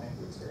really help make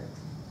the experience.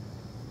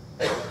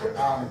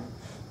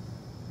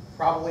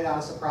 Probably not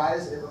a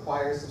surprise, it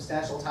requires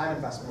substantial time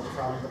investment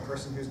from the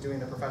person who's doing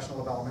the professional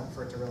development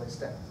for it to really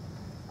stick.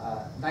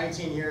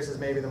 19 years is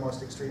maybe the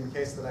most extreme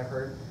case that I've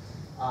heard.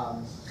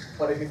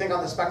 But if you think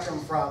on the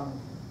spectrum from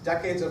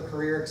decades of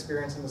career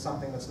experience into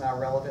something that's now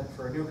relevant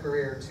for a new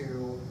career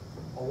to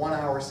a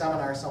 1-hour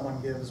seminar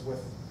someone gives with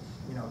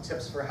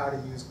tips for how to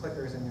use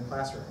clickers in your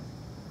classroom.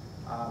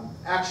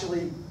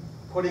 Actually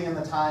putting in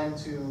the time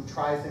to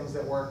try things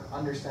that work,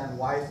 understand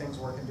why things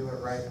work and do it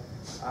right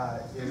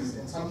is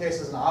in some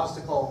cases an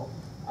obstacle,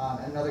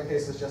 and in other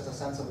cases just a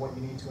sense of what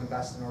you need to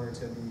invest in order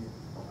to be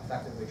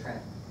effectively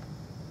trained.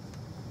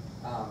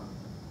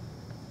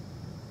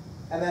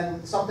 And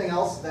then something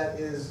else that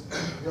is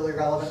really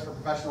relevant for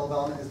professional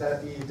development is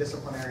that it be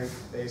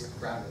disciplinary-based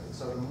grounded.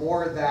 So the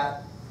more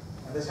that,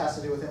 and this has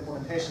to do with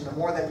implementation, the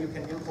more that you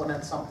can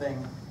implement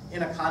something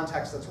in a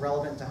context that's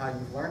relevant to how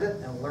you've learned it,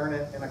 and learn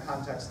it in a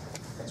context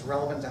that's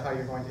relevant to how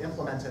you're going to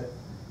implement it,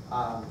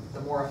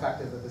 the more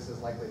effective that this is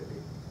likely to be.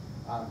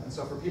 And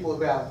so for people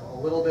who have a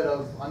little bit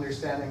of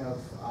understanding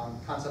of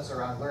concepts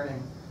around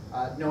learning,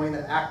 knowing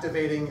that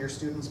activating your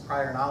students'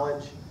 prior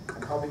knowledge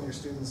and helping your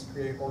students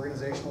create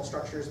organizational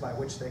structures by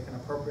which they can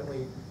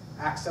appropriately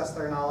access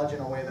their knowledge in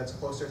a way that's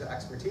closer to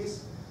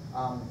expertise,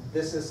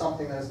 this is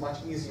something that is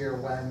much easier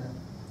when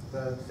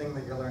the thing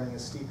that you're learning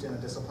is steeped in a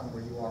discipline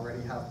where you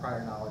already have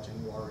prior knowledge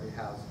and you already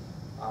have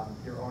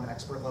your own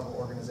expert level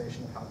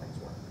organization of how things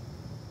work.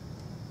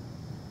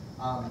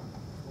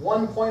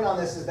 One point on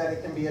this is that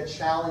it can be a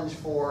challenge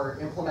for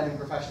implementing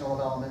professional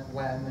development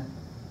when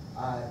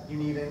you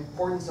need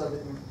importance of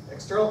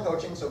external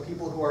coaching, so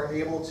people who are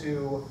able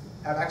to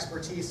have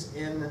expertise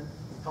in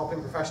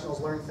helping professionals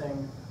learn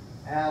things,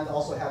 and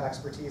also have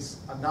expertise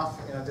enough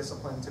in a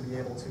discipline to be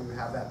able to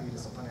have that be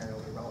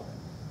disciplinarily relevant.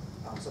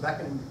 So that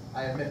can,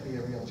 I admit, be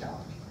a real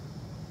challenge.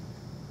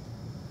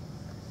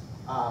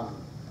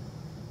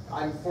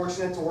 I'm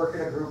fortunate to work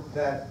in a group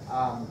that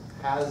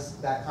has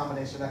that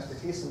combination of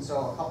expertise, and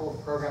so a couple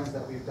of programs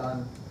that we've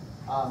done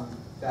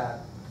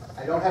that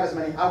I don't have as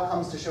many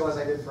outcomes to show as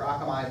I did for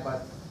Akamai,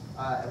 but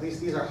at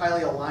least these are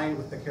highly aligned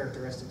with the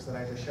characteristics that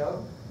I just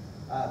showed.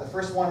 The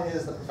first one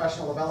is the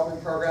Professional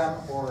Development Program,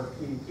 or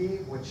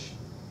PDP, which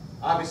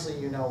obviously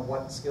you know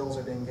what skills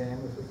are being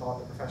gained if we call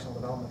it the Professional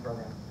Development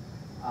Program.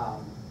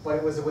 But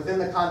it was within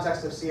the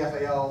context of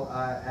CFAO,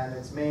 and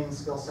its main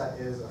skill set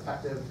is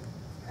effective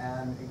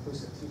and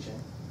inclusive teaching.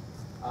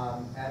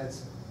 And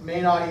its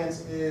main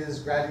audience is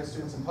graduate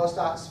students and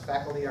postdocs.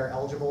 Faculty are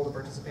eligible to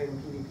participate in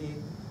PDP.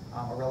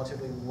 A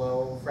relatively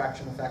low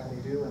fraction of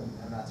faculty do,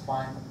 and that's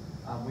fine.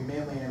 We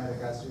mainly aim at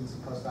grad students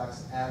and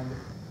postdocs. And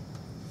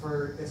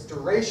for its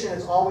duration,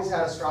 it's always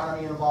had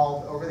astronomy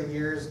involved. Over the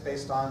years,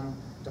 based on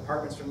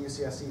departments from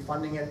UCSC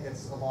funding it,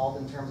 it's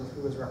evolved in terms of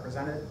who is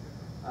represented.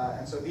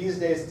 And so these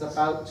days, it's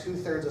about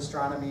 2/3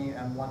 astronomy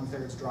and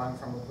 1/3 drawing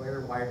from a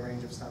very wide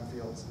range of STEM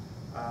fields,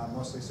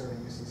 mostly serving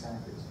UC Santa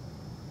Cruz.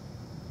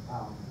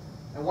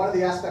 And one of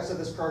the aspects of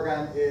this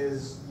program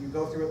is you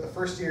go through it the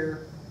first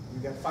year, you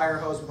get fire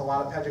hosed with a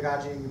lot of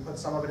pedagogy, you put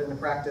some of it into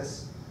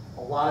practice.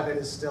 A lot of it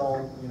is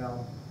still,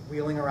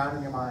 wheeling around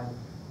in your mind.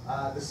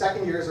 The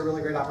second year is a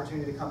really great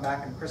opportunity to come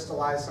back and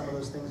crystallize some of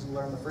those things you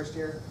learned the first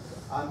year.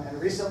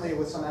 And recently,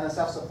 with some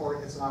NSF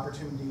support, it's an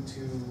opportunity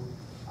to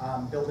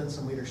build in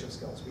some leadership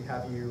skills. We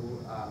have you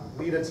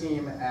lead a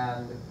team,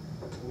 and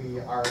we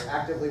are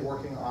actively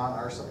working on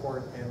our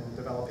support in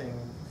developing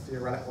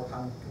theoretical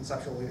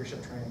conceptual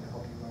leadership training to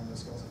help you learn those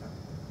skills effectively.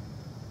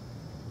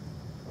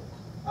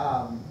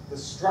 The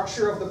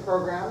structure of the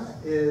program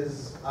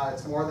is,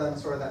 it's more than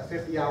sort of that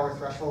 50-hour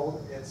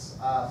threshold. It's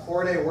a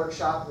 4-day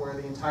workshop where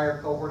the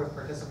entire cohort of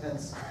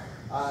participants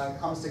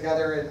comes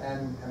together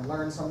and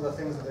learns some of the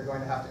things that they're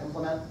going to have to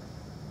implement.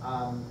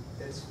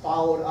 It's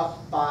followed up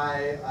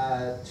by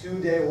a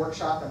 2-day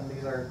workshop, and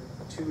these are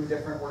 2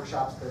 different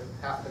workshops that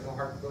half the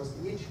cohort goes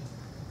to each.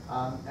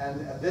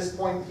 And at this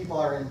point, people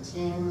are in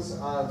teams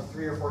of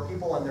 3 or 4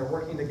 people, and they're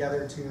working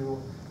together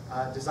to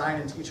design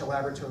and teach a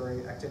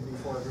laboratory activity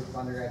for a group of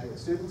undergraduate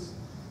students.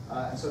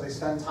 And so they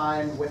spend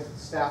time with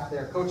staff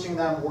there coaching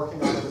them,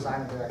 working on the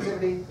design of their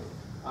activity.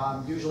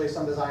 Usually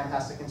some design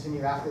has to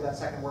continue after that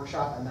second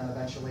workshop, and then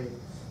eventually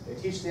they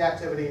teach the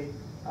activity.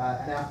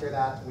 And after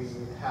that, we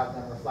have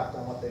them reflect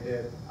on what they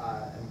did,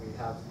 and we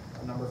have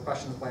a number of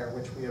questions by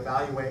which we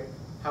evaluate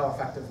how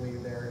effectively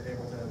they're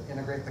able to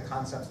integrate the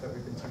concepts that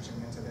we've been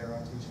teaching into their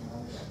own teaching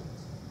and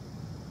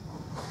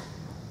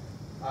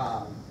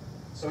undergraduates.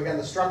 So again,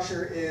 the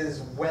structure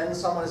is when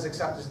someone is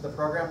accepted to the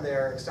program,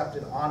 they're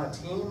accepted on a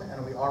team,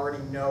 and we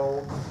already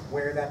know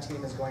where that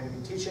team is going to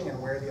be teaching and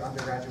where the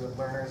undergraduate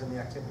learners in the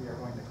activity are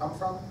going to come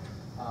from.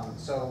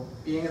 So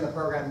being in the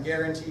program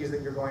guarantees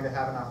that you're going to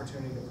have an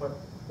opportunity to put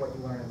what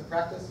you learn into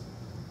practice.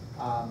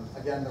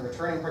 Again, the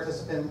returning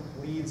participant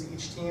leads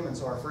each team, and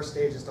so our first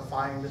stage is to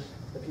find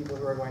the people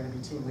who are going to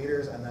be team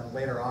leaders, and then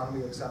later on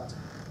we accept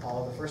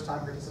all of the first-time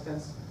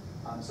participants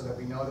so that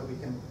we know that we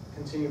can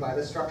continue by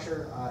this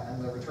structure,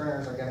 and the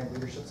returners are getting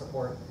leadership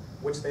support,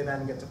 which they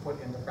then get to put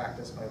into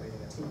practice by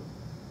leading a team.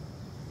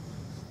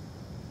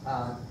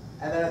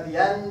 And then at the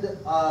end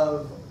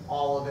of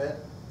all of it,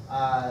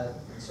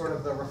 sort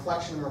of the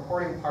reflection and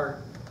reporting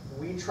part,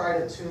 we try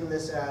to tune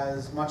this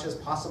as much as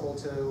possible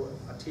to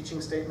a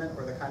teaching statement,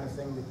 or the kind of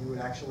thing that you would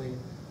actually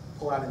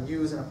pull out and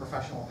use in a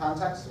professional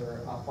context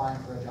or applying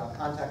for a job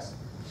context.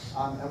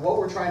 And what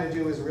we're trying to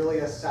do is really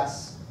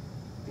assess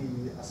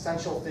the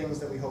essential things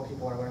that we hope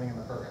people are learning in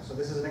the program. So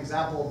this is an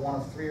example of one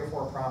of 3 or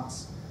 4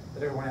 prompts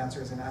that everyone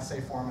answers in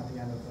essay form at the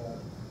end of the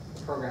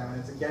program.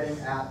 And it's getting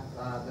at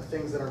the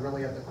things that are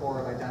really at the core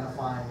of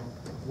identifying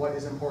what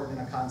is important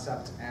in a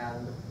concept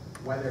and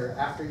whether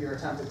after your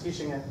attempt at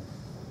teaching it,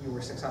 you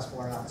were successful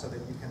or not, so that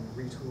you can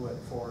retool it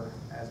for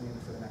as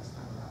needed for the next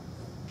time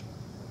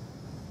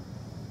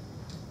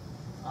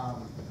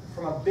around.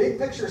 From a big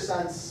picture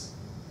sense,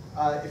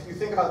 if you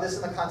think about this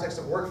in the context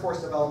of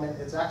workforce development,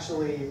 it's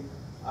actually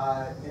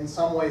in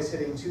some ways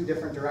hitting 2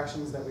 different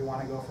directions that we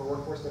want to go for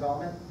workforce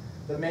development.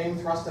 The main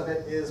thrust of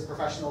it is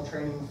professional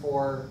training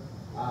for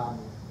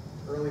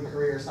early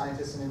career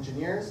scientists and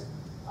engineers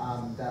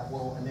that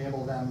will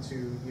enable them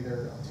to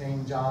either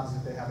obtain jobs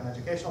if they have an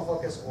educational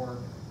focus, or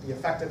be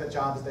effective at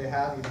jobs they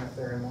have, even if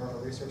they're in more of a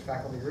research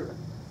faculty group,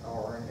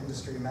 or an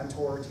industry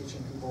mentor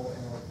teaching people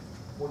in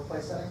a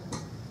workplace setting.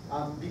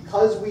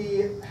 Because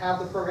we have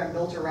the program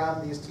built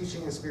around these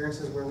teaching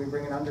experiences where we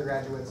bring in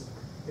undergraduates,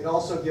 it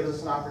also gives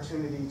us an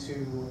opportunity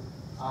to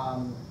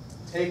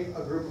take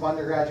a group of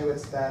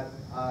undergraduates that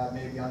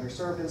may be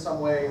underserved in some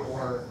way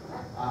or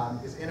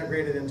is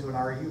integrated into an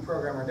RU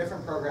program or a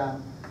different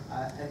program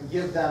and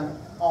give them,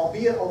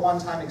 albeit a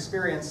one-time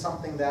experience,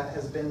 something that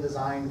has been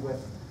designed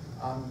with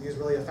these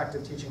really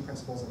effective teaching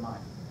principles in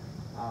mind.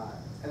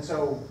 And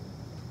so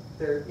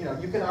there,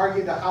 you can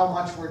argue to how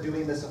much we're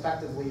doing this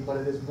effectively, but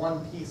it is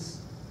one piece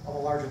of a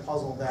larger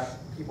puzzle that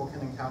people can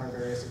encounter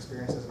various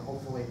experiences, and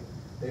hopefully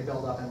they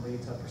build up and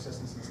lead to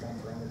persistence in STEM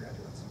for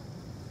undergraduates.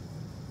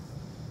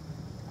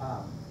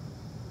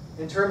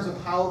 In terms of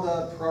how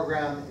the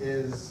program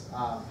is,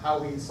 how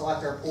we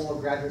select our pool of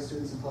graduate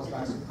students and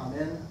postdocs who come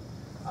in,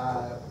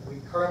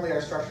 we currently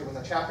are structured with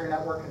a chapter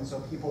network, and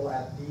so people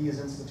at these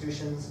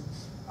institutions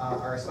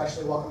are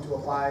especially welcome to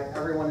apply.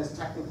 Everyone is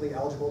technically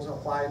eligible to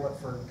apply, but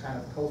for kind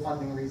of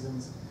co-funding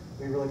reasons,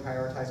 we really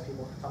prioritize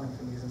people coming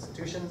from these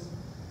institutions.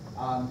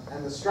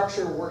 And the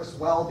structure works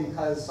well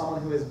because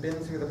someone who has been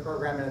through the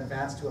program and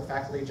advanced to a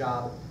faculty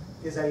job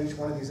is at each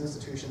one of these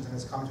institutions and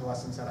has come to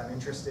us and said, I'm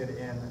interested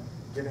in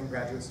giving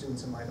graduate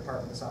students in my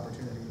department this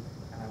opportunity,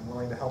 and I'm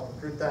willing to help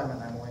recruit them,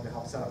 and I'm willing to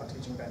help set up a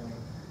teaching venue.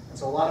 And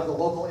so a lot of the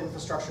local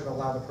infrastructure that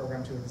allowed the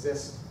program to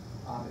exist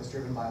is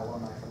driven by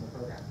alumni from the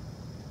program.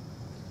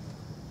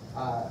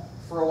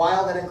 For a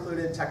while that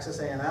included Texas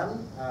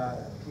A&M.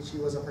 Peachy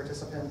was a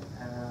participant,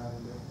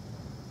 and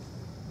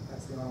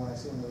that's the only one I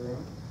see in the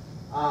room.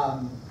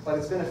 But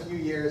it's been a few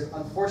years.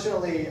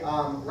 Unfortunately,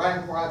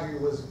 Ryan Quadri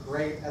was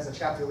great as a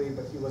chapter lead,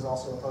 but he was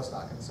also a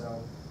postdoc, and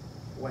so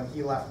when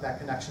he left, that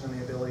connection and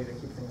the ability to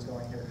keep things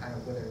going here kind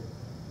of withered.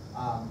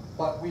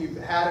 But we've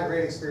had a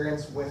great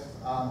experience with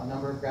a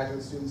number of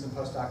graduate students and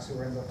postdocs who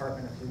were in the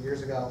department a few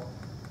years ago.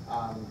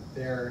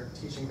 Their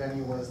teaching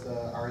venue was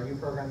the RU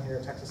program here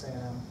at Texas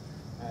A&M.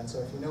 And so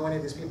if you know any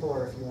of these people,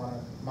 or if you want to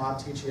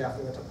mob Peachy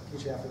after the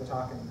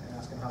talk and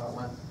ask him how it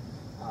went,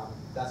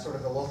 that's sort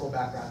of the local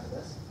background to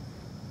this.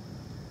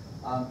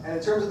 And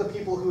in terms of the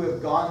people who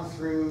have gone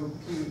through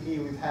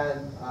PVP, we've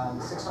had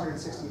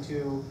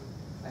 662.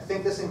 I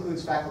think this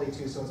includes faculty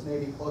too, so it's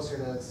maybe closer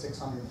to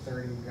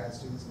 630 grad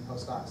students and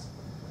postdocs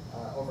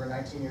over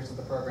 19 years of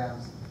the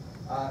programs.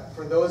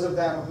 For those of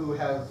them who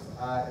have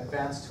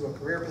advanced to a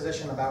career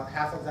position, about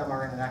half of them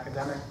are in an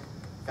academic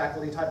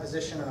faculty type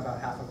position and about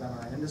half of them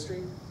are in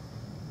industry.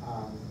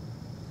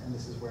 And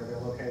this is where they're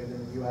located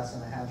in the US,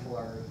 and a handful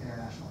are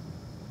international.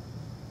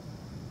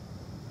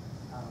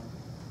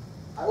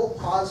 I will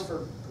pause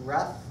for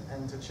breath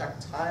and to check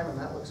time, and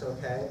that looks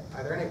okay.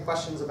 Are there any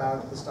questions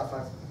about the stuff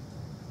I've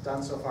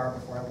done so far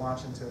before I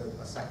launch into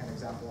a second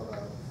example of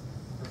a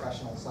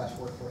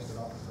professional/workforce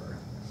development program?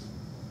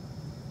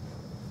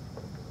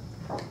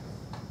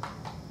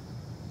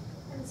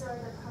 And so are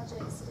the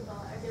projects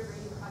developed, are there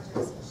rating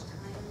projects each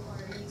time, or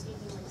are you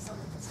taking like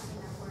something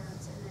that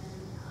worked and then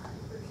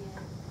improving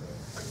it with,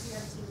 like you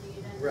have a team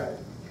lead, and right.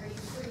 Are you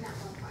improving that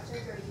one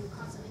project, or are you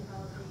constantly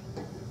developing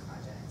new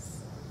projects?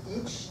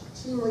 Each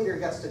team leader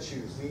gets to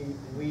choose.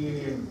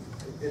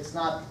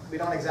 We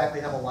don't exactly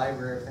have a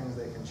library of things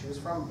they can choose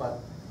from, but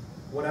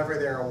whatever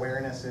their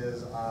awareness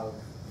is of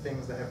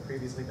things that have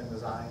previously been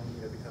designed,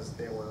 either because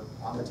they were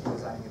on the team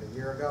designing it a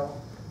year ago,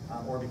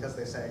 or because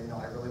they say,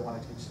 I really want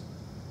to teach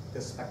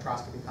this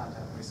spectroscopy content,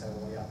 and we say,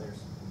 well, yeah, there's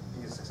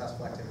these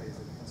successful activities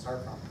that you can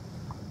start from.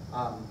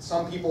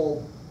 Some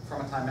people,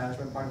 from a time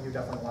management point of view,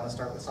 definitely want to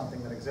start with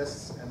something that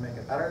exists and make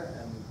it better,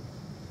 and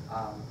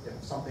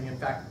if something, in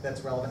fact,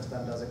 that's relevant to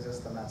them does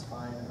exist, then that's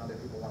fine, and other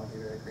people want to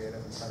be very creative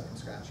and start from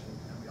scratch,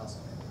 and we also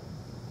make it.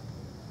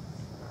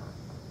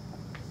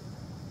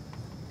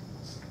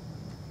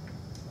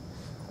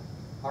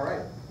 All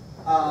right.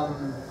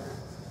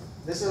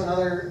 This is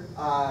another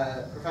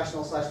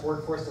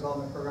professional/workforce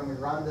development program we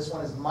run. This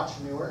one is much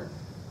newer.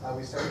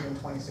 We started in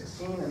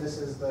 2016, and this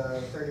is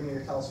the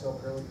 30-meter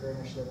telescope early career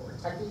initiative, or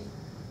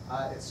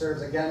TECHI. It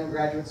serves, again,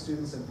 graduate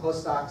students and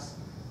postdocs.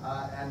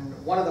 And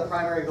one of the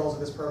primary goals of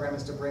this program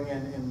is to bring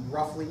in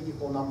roughly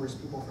equal numbers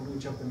people from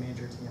each of the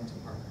major TMT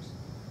partners.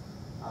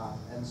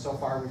 And so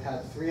far, we've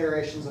had 3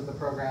 iterations of the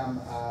program,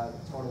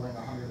 totaling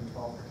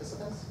 112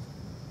 participants.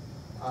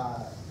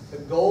 The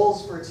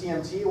goals for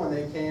TMT when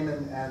they came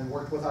and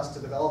worked with us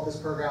to develop this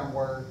program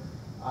were,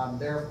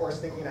 they're of course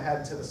thinking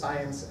ahead to the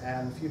science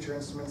and future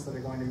instruments that are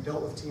going to be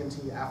built with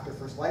TMT after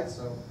first light,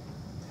 so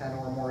 10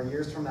 or more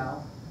years from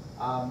now.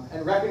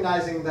 And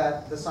recognizing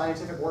that the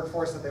scientific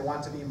workforce that they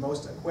want to be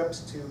most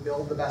equipped to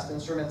build the best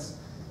instruments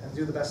and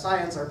do the best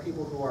science are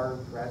people who are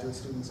graduate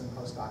students and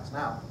postdocs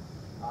now.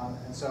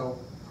 And so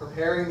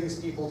preparing these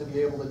people to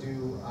be able to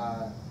do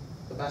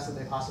the best that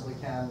they possibly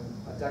can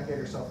a decade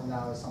or so from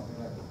now is something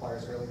that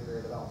requires early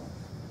career development.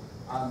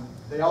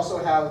 They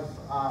also have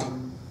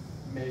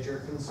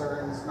major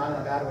concerns, not in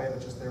a bad way,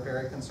 but just they're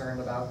very concerned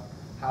about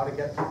how to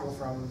get people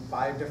from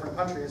 5 different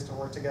countries to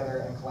work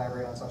together and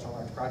collaborate on such a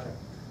large project.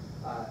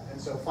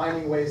 And so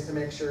finding ways to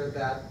make sure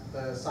that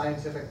the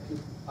scientific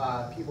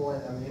people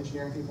and the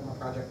engineering people in the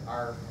project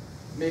are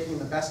making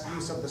the best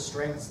use of the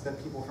strengths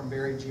that people from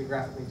very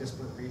geographically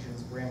disparate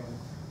regions bring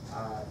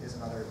is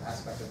another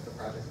aspect of the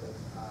project that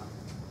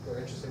they're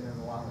interested in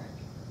the long range.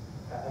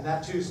 And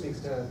that too speaks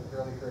to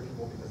early career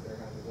people because they're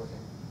going to be working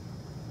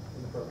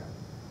in the program.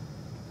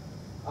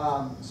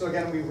 So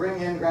again, we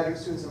bring in graduate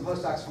students and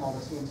postdocs from all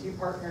the TMT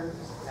partners,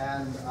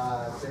 and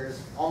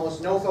there's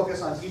almost no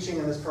focus on teaching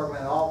in this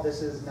program at all.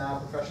 This is now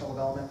professional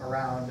development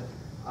around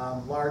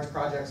large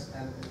projects,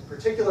 and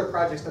particular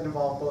projects that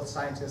involve both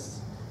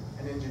scientists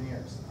and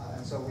engineers.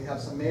 And so we have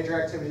some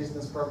major activities in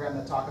this program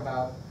that talk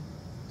about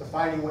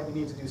defining what you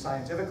need to do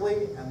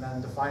scientifically, and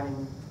then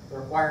defining the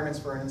requirements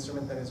for an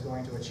instrument that is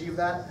going to achieve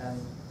that, and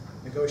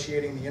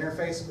negotiating the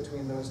interface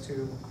between those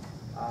two,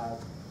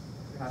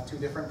 not two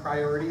different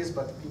priorities,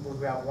 but people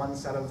who have one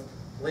set of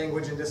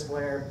language and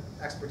disciplinary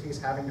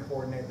expertise having to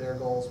coordinate their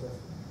goals with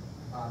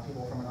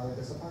people from another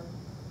discipline.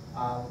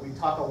 We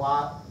talk a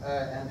lot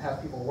and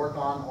have people work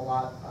on a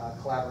lot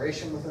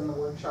collaboration within the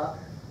workshop.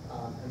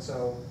 And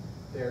so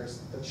there's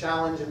the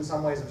challenge in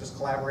some ways of just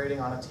collaborating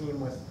on a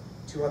team with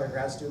 2 other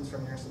grad students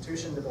from your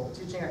institution to build a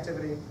teaching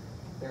activity.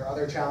 There are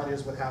other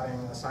challenges with having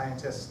a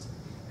scientist,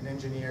 an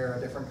engineer, a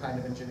different kind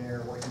of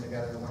engineer working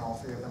together when all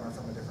 3 of them are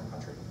from a different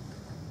country.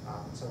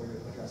 So we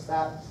would address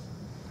that.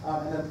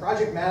 And then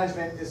project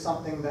management is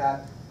something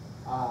that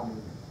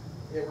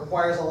it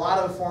requires a lot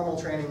of formal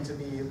training to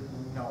be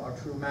a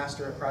true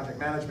master at project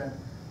management.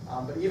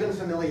 But even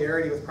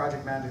familiarity with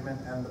project management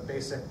and the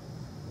basic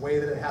way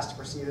that it has to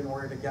proceed in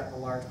order to get the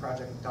large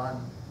project done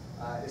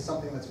is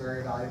something that's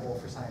very valuable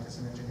for scientists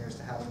and engineers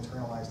to have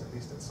internalized, at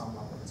least at some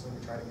level. And so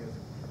we try to give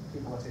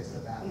people a taste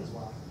of that as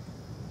well.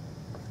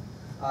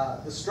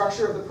 The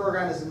structure of the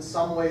program is in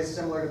some ways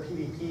similar to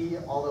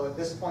PDP, although at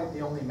this point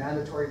the only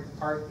mandatory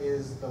part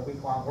is the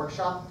week-long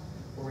workshop,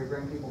 where we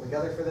bring people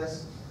together for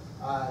this.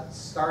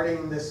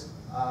 Starting this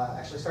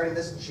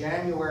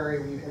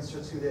January, we've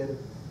instituted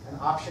an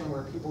option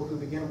where people who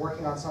begin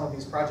working on some of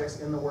these projects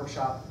in the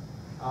workshop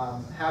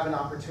have an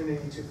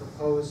opportunity to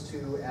propose to,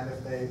 and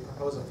if they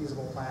propose a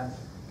feasible plan,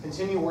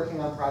 continue working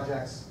on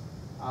projects.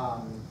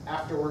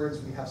 Afterwards,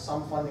 we have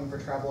some funding for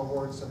travel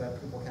awards so that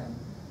people can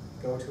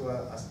go to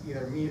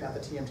either meet at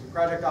the TMT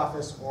project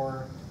office,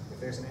 or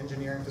if there's an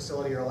engineering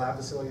facility or a lab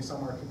facility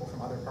somewhere, people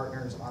from other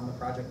partners on the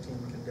project team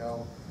can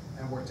go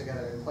and work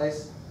together in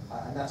place.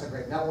 And that's a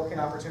great networking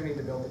opportunity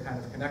to build the kind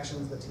of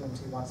connections that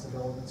TMT wants to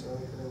build in its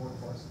early career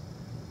workforce.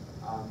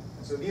 And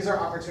so these are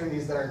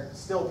opportunities that are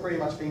still pretty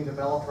much being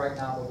developed right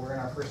now, but we're in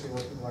our first year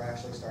where people are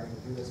actually starting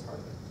to do this part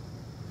of it.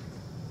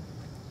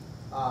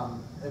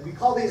 And we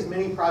call these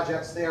mini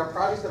projects. They are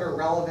projects that are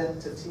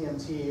relevant to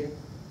TMT.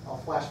 I'll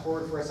flash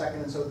forward for a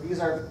second. And so these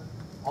are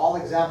all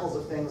examples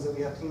of things that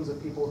we have teams of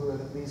people who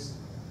have at least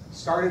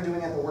started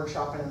doing at the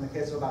workshop, and in the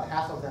case of about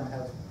half of them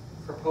have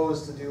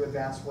proposed to do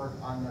advanced work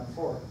on them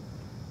for.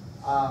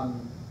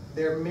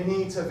 They're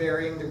mini to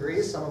varying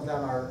degrees. Some of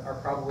them are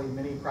probably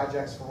mini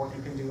projects for what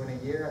you can do in a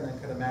year and then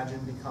could imagine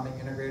becoming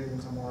integrated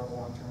into more of a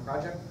long-term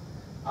project.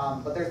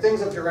 But they're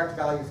things of direct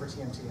value for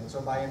TMT. And so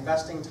by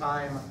investing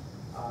time,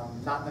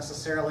 not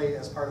necessarily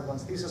as part of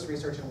one's thesis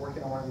research and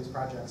working on one of these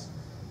projects,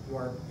 you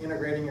are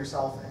integrating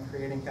yourself and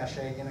creating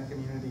cachet in a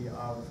community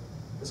of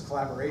this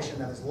collaboration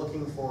that is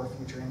looking for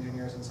future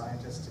engineers and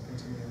scientists to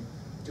continue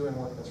doing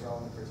work that's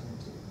relevant for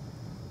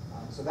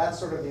TMT. So that's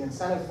sort of the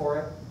incentive for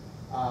it.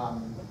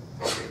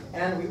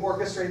 And we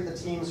orchestrate the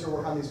teams who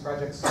work on these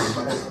projects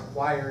so that it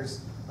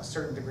requires a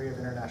certain degree of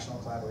international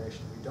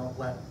collaboration. We don't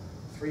let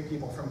 3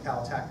 people from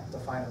Caltech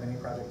define a mini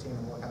project team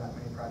and work on that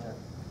mini project.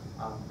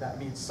 That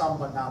meets some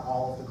but not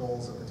all of the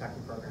goals of the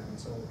techie program, and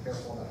so we're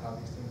careful about how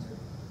these teams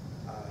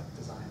are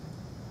designed.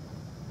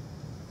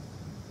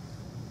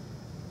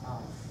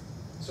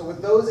 So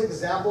with those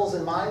examples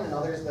in mind and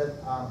others that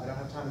I don't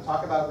have time to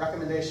talk about,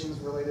 recommendations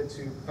related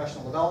to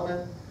professional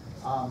development.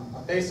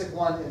 A basic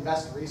one,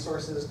 invest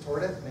resources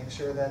toward it. Make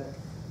sure that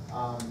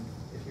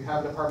if you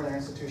have a department or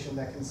institution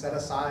that can set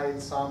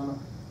aside some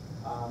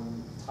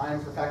time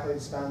for faculty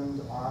to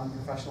spend on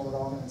professional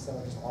development instead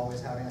of just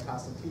always having a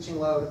constant teaching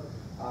load,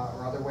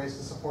 or other ways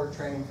to support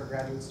training for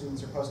graduate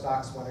students or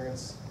postdocs, whether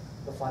it's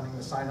the funding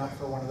to sign up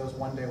for one of those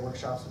one-day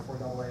workshops before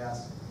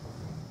AAS.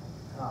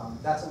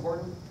 That's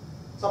important.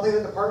 Something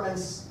that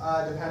departments,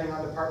 depending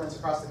on departments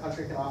across the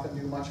country, can often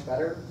do much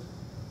better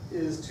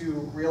is to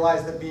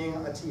realize that being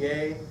a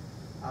TA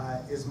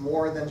is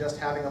more than just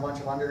having a bunch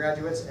of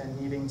undergraduates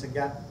and needing to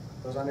get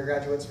those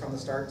undergraduates from the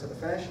start to the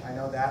finish. I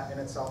know that in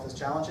itself is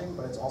challenging,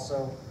 but it's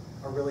also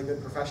a really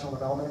good professional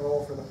development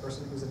role for the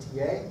person who's a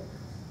TA.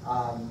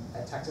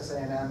 At Texas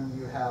A&M,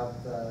 you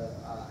have the,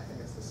 I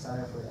think it's the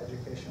Center for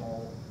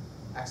Educational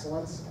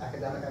Excellence,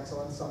 Academic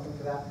Excellence, something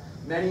for that.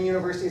 Many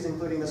universities,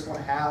 including this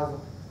one, have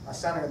a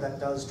center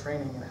that does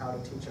training in how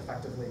to teach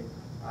effectively.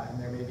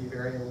 And there may be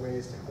various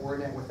ways to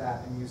coordinate with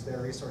that and use their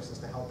resources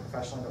to help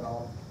professionally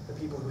develop the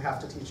people who have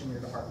to teach in your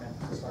department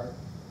to start.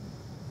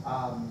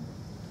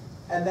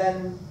 And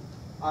then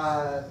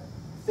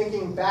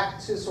thinking back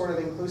to sort of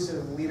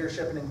inclusive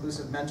leadership and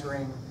inclusive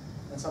mentoring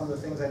and some of the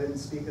things I didn't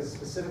speak as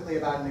specifically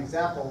about in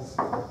examples,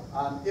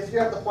 if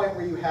you're at the point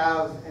where you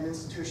have an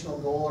institutional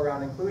goal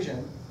around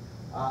inclusion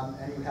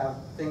and you have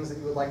things that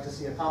you would like to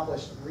see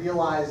accomplished,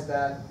 realize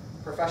that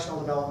professional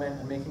development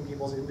and making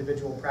people's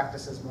individual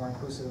practices more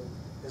inclusive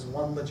is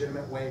one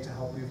legitimate way to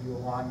help move you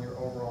along your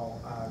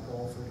overall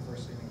goal for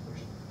diversity and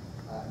inclusion.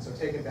 And so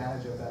take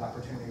advantage of that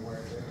opportunity where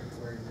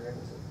you're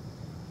able to.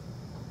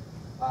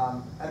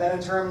 And then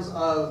in terms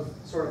of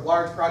sort of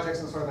large projects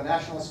and sort of a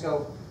national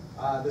scope,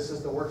 this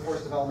is the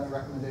workforce development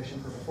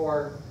recommendation for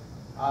before.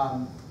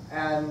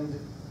 And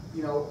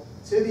you know,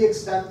 to the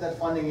extent that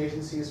funding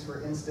agencies,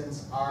 for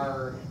instance,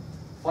 are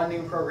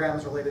funding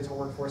programs related to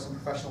workforce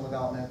and professional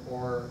development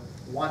or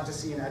want to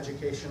see an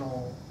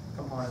educational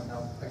component.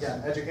 Now,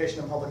 again, education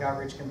and public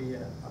outreach can be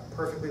a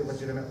perfectly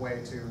legitimate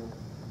way to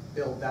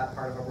build that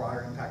part of a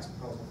broader impacts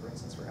proposal, for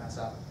instance, for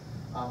SF.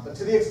 But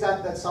to the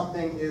extent that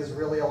something is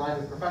really aligned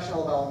with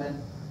professional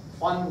development,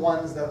 fund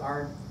ones that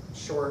aren't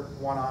short,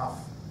 one-off,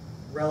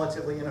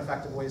 relatively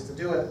ineffective ways to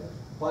do it,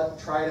 but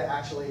try to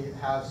actually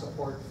have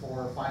support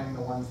for finding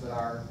the ones that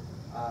are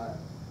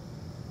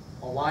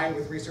aligned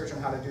with research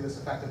on how to do this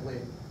effectively,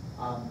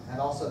 and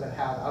also that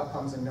have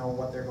outcomes and know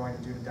what they're going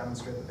to do to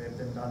demonstrate that they've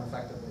been done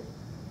effectively.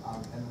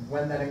 And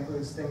when that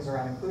includes things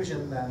around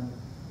inclusion, then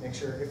make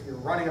sure if you're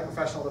running a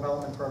professional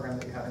development program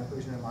that you have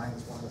inclusion in mind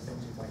is one of the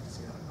things you'd like to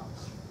see out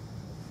accomplished.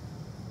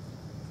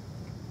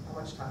 How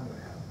much time do I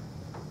have?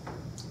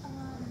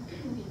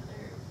 Maybe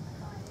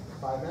another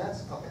 5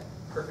 minutes? Okay,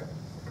 perfect.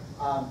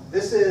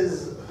 This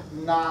is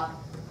not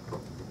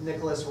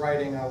Nicholas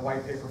writing a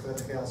white paper for the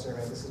Decale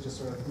survey. This is just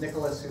sort of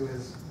Nicholas, who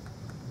has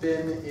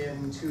been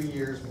in 2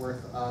 years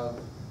worth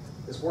of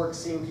this work,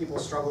 seeing people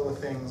struggle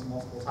with things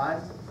multiple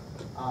times.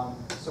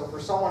 So for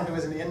someone who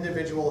is an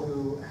individual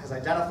who has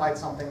identified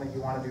something that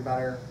you want to do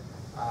better,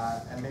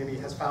 and maybe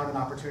has found an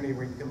opportunity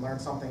where you can learn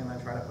something and then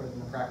try to put it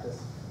into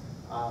practice,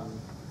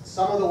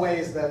 some of the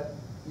ways that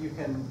you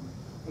can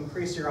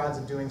increase your odds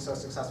of doing so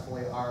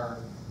successfully are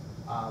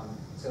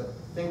to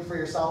think for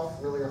yourself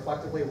really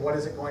reflectively, what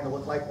is it going to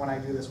look like when I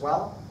do this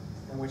well?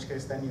 In which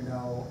case then you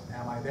know,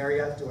 am I there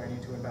yet? Do I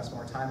need to invest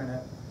more time in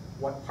it?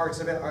 What parts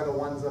of it are the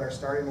ones that are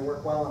starting to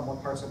work well, and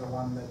what parts are the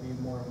ones that need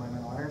more of my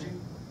mental energy?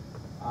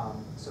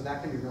 So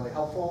that can be really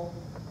helpful.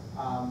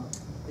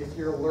 If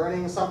you're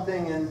learning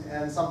something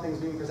and something's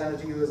being presented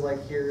to you as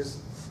like,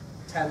 here's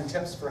 10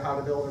 tips for how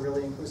to build a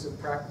really inclusive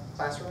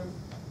classroom,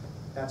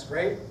 that's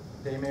great.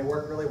 They may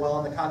work really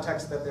well in the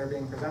context that they're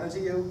being presented to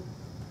you.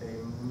 They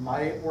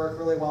might work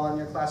really well in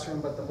your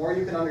classroom, but the more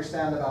you can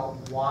understand about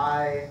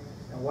why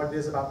and what it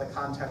is about the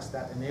context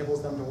that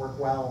enables them to work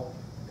well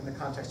in the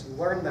context you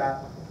learned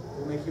that,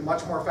 will make you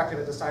much more effective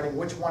at deciding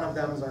which one of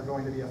them are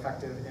going to be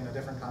effective in a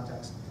different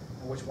context,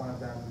 and which one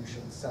of them you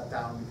should set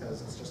down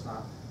because it's just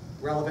not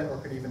relevant or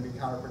could even be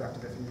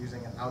counterproductive if you're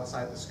using it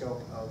outside the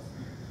scope of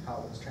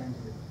how it was trained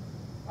to you.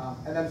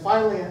 And then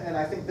finally, and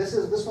I think this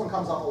one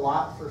comes up a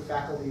lot for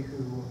faculty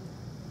who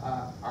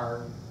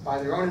are by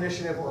their own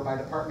initiative or by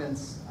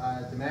departments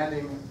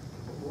demanding,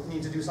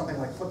 need to do something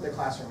like flip the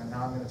classroom, and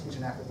now I'm going to teach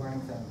an active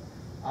learning thing.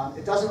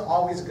 It doesn't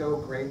always go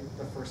great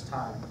the first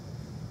time.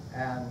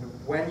 And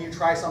when you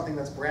try something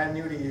that's brand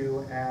new to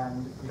you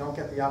and you don't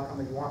get the outcome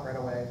that you want right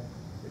away,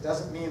 it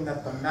doesn't mean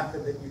that the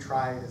method that you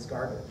tried is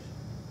garbage.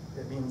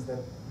 It means that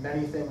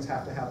many things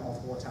have to have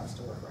multiple attempts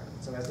to work right.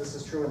 So as this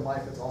is true in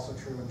life, it's also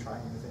true in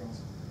trying new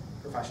things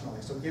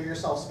professionally. So give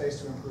yourself space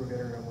to improve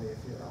iteratively if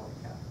you all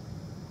can.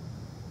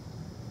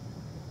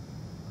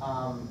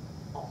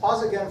 I'll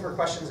pause again for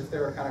questions if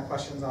there are kind of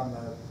questions on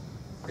the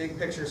big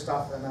picture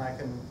stuff, and then I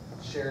can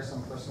share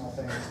some personal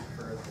things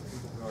for the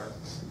people who are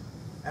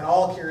at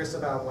all curious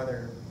about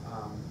whether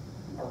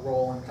a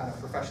role in kind of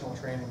professional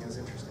training is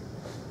interesting.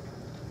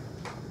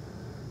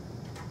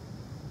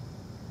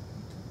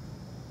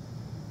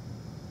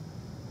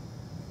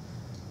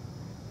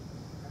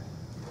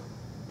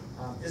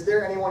 Is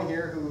there anyone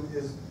here who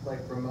is like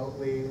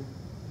remotely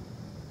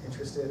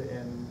interested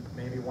in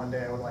maybe one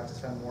day I would like to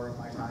spend more of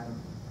my time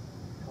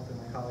helping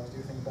my colleagues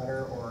do things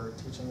better or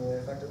teaching really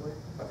effectively?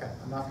 Okay,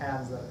 enough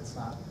hands that it's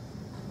not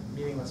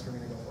meaningless for me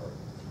to go forward.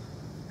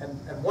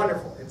 And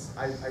wonderful.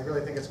 I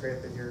really think it's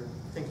great that you're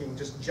thinking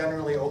just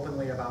generally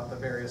openly about the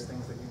various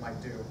things that you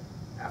might do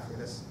after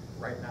this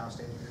right now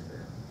stage of your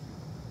career.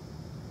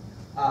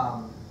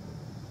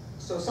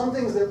 So some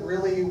things that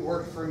really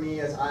worked for me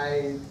as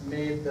I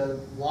made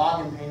the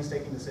long and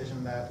painstaking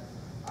decision that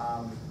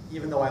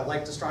even though I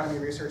liked astronomy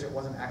research, it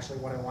wasn't actually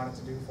what I wanted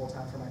to do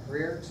full-time for my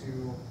career,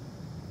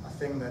 to a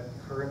thing that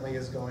currently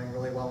is going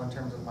really well in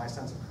terms of my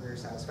sense of career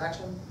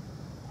satisfaction,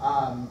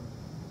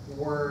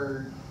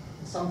 were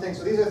some things.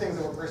 So these are things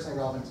that were personally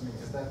relevant to me,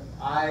 is that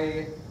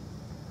I,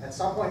 at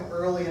some point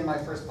early in my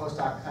first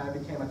postdoc, kind of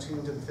became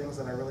attuned to the things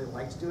that I really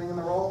liked doing in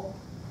the role,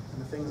 and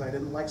the things I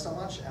didn't like so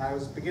much. And I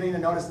was beginning to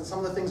notice that some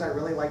of the things I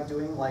really liked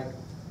doing, like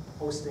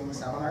hosting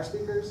seminar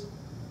speakers,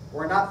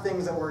 were not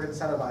things that were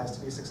incentivized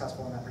to be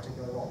successful in that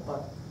particular role.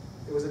 But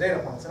it was a data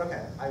point. I said,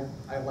 okay,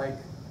 I like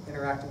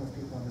interacting with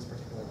people in this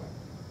particular way.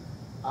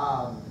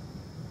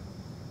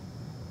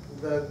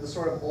 The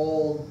sort of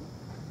old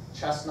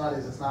chestnut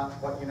is it's not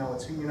what you know,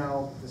 it's who you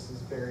know. This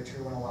is very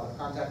true in a lot of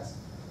contexts.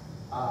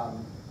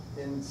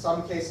 In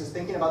some cases,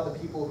 thinking about the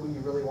people who you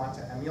really want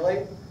to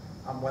emulate,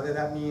 whether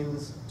that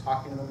means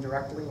talking to them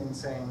directly and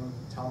saying,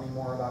 tell me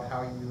more about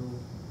how you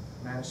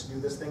managed to do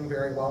this thing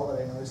very well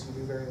that I notice you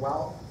do very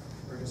well,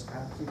 or just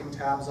kind of keeping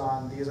tabs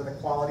on these are the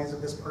qualities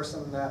of this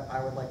person that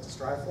I would like to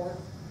strive for,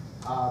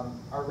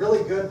 are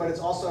really good, but it's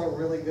also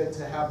really good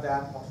to have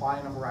that apply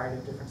in a variety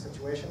of different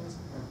situations.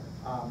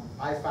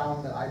 I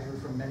found that I drew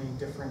from many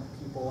different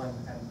people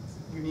and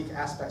unique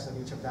aspects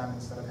of each of them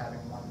instead of having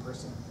one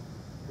person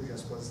who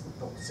just was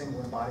the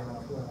single embodiment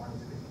of who I wanted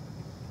to be.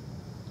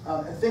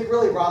 And think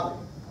really broadly,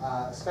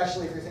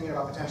 especially if you're thinking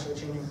about potentially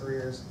changing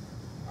careers.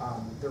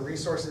 The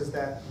resources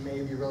that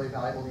may be really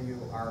valuable to you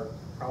are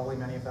probably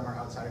many of them are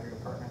outside of your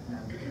department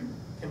and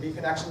can be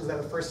connections that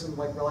at first seem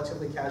like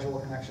relatively casual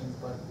connections,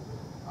 but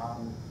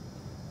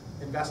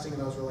investing in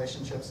those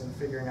relationships and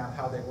figuring out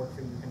how they work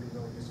for you can be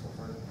really useful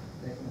for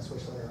making a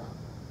switch later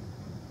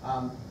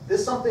on. This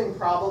is something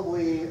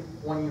probably,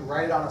 when you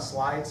write it on a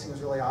slide,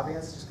 seems really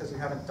obvious. Just because you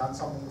haven't done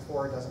something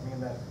before doesn't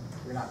mean that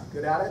you're not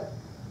good at it.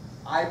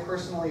 I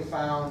personally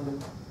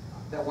found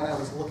that when I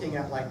was looking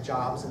at like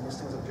jobs and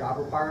listings of job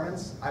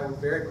requirements, I would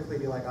very quickly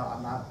be like, oh,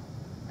 I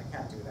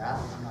can't do that.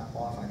 I'm not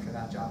qualified for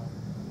that job.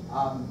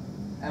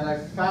 And I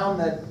found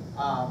that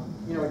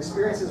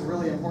experience is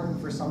really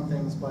important for some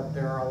things, but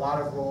there are a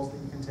lot of roles that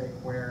you can take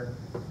where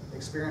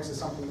experience is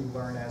something you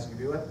learn as you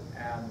do it,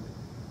 and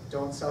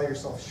don't sell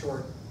yourself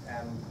short,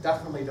 and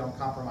definitely don't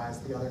compromise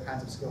the other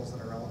kinds of skills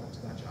that are relevant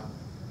to that job.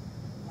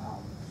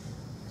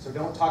 So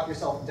don't talk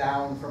yourself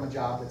down from a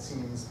job that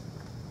seems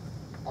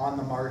on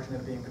the margin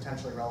of being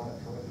potentially relevant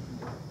for what you can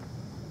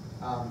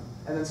do.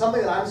 And then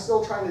something that I'm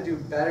still trying to do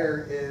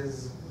better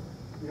is,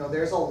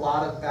 there's a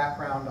lot of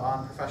background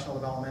on professional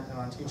development and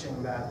on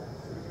teaching that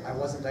I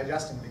wasn't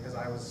digesting because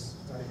I was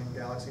studying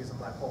galaxies and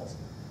black holes.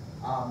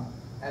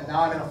 And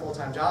now I'm in a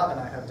full-time job and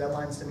I have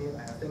deadlines to meet and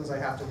I have things I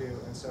have to do.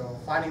 And so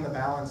finding the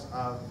balance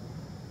of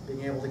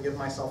being able to give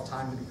myself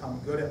time to become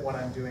good at what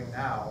I'm doing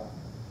now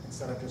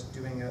instead of just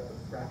doing it at the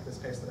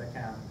rapidest pace that I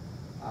can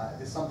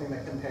is something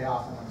that can pay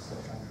off, and I'm still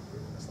trying to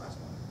improve in this last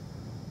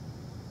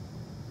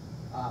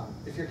one.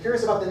 If you're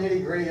curious about the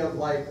nitty-gritty of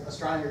like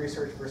astronomy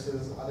research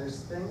versus other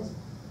things,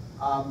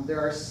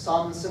 there are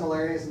some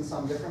similarities and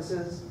some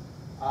differences.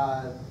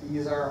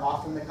 These are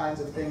often the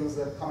kinds of things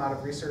that come out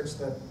of research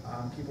that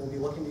people will be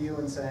looking to you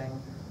and saying,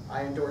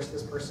 I endorse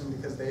this person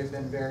because they've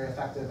been very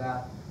effective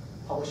at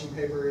publishing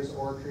papers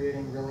or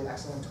creating really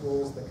excellent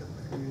tools that the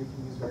community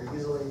can use very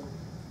easily.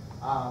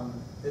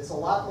 It's a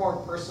lot more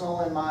personal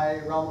in my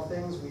realm of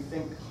things. We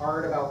think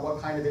hard about what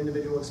kind of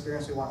individual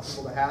experience we want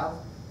people to have.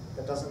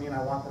 That doesn't mean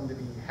I want them to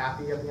be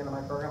happy at the end of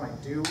my program.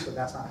 I do, but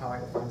that's not how I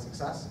define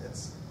success.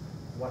 It's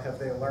what have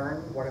they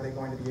learned? What are they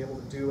going to be able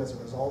to do as a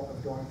result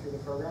of going through the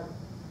program?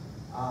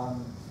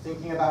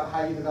 Thinking about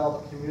how you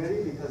develop a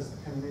community, because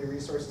community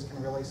resources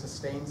can really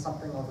sustain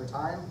something over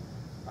time.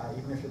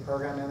 Even if your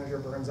program manager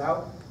burns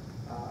out,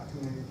 a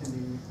community can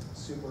be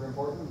super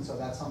important, and so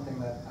that's something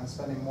that I'm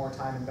spending more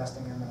time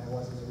investing in than I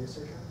was as a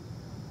researcher.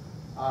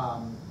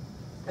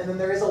 And then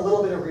there is a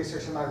little bit of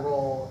research in my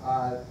role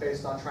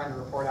based on trying to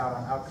report out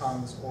on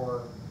outcomes,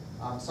 or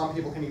some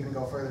people can even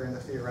go further into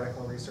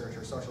theoretical research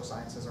or social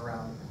sciences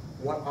around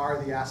what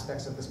are the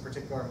aspects of this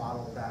particular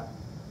model that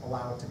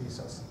allow it to be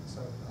so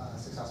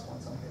successful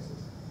in some cases.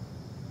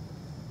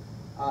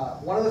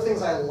 One of the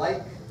things I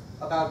like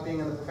about being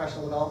in the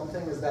professional development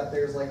thing is that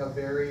there's like a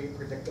very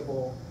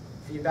predictable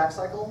feedback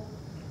cycle.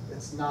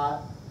 It's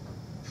not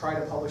try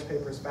to publish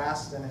papers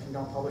fast, and if you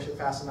don't publish it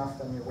fast enough,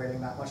 then you're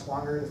waiting that much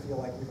longer to feel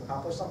like you've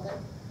accomplished something.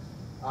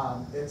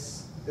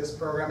 This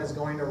program is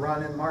going to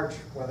run in March,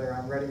 whether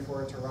I'm ready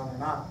for it to run or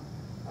not.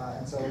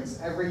 And so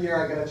it's every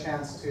year I get a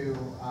chance to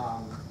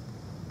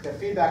get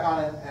feedback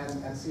on it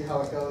and see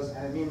how it goes,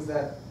 and it means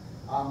that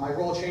my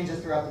role changes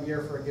throughout the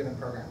year for a given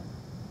program.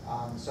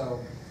 So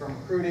from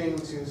recruiting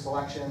to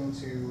selection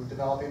to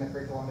developing the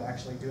curriculum to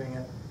actually doing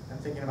it and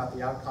thinking about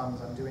the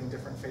outcomes, I'm doing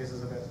different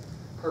phases of it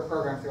per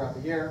program throughout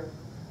the year.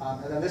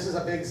 And then this is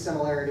a big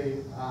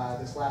similarity.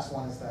 This last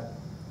one is that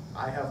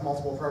I have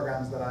multiple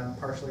programs that I'm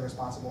partially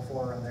responsible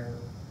for, and they're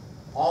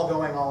all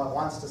going all at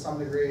once to some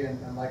degree,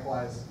 and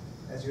likewise,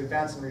 as you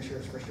advance in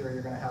research, for sure,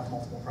 you're going to have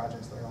multiple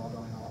projects that are all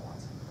going all at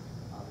once.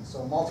 So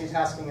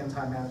multitasking and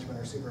time management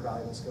are super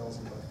valuable skills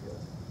in both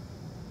fields.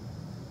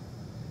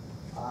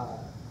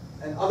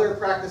 And other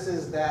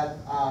practices that,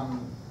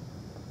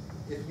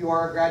 if you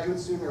are a graduate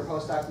student or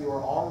postdoc, you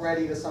are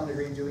already to some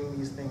degree doing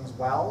these things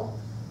well,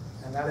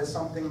 and that is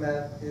something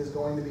that is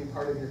going to be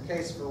part of your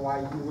case for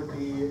why you would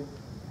be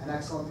an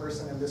excellent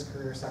person in this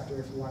career sector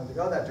if you wanted to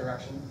go that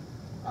direction,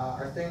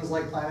 are things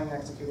like planning and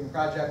executing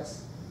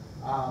projects,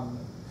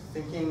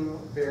 thinking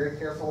very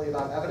carefully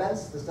about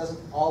evidence. This doesn't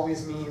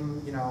always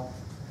mean,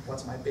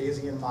 what's my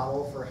Bayesian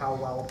model for how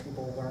well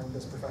people learn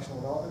this professional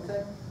development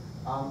thing,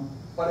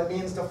 but it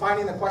means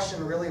defining the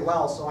question really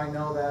well so I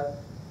know that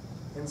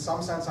in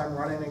some sense I'm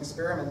running an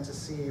experiment to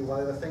see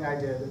whether the thing I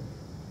did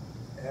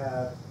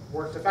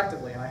worked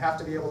effectively, and I have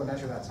to be able to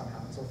measure that somehow.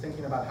 And so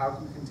thinking about how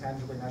you can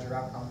tangibly measure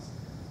outcomes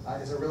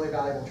is a really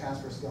valuable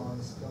transfer skill in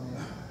this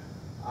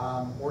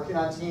domain. Working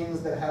on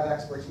teams that have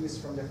expertise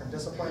from different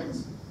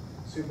disciplines,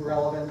 super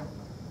relevant.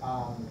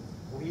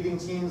 Leading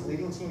teams,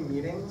 leading team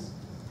meetings.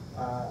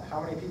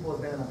 How many people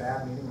have been in a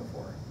bad meeting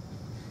before?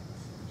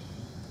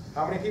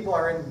 How many people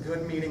are in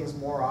good meetings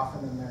more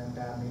often than they're in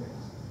bad meetings?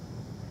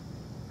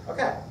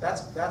 Okay,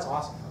 that's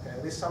awesome. Okay,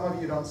 at least some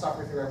of you don't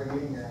suffer through every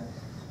meeting you're in.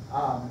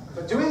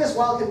 But doing this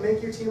well can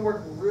make your team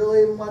work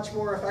really much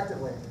more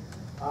effectively.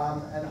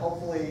 And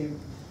hopefully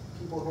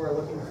people who are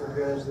looking for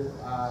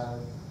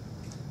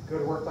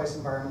good workplace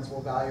environments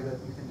will value that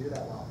you can do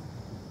that well.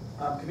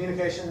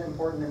 Communication,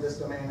 important in this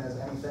domain as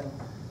anything.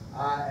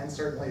 And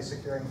certainly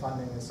securing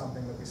funding is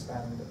something that we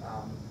spend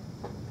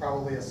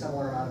probably a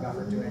similar amount of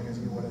effort doing as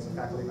you would as a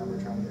faculty member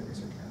trying to get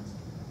research grants.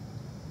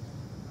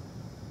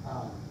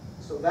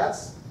 So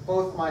that's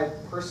both my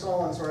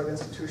personal and sort of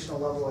institutional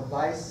level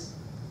advice.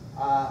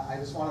 I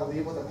just want to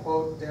leave with a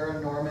quote.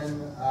 Darren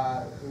Norman,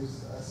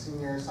 who's a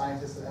senior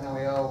scientist at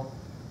NOAO,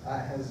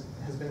 has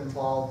been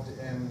involved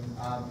in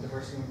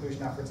diversity and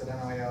inclusion efforts at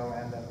NOAO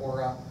and at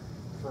Aura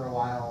for a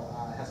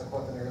while, has a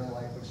quote that I really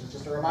like, which is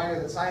just a reminder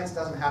that science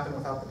doesn't happen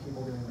without the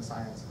people doing the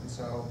science. And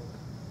so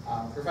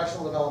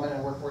professional development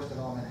and workforce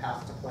development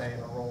have to play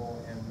a role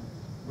in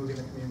moving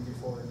the community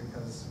forward,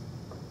 because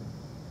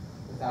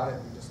without it,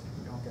 you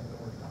don't get the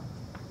work done.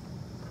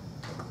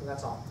 So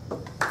that's all.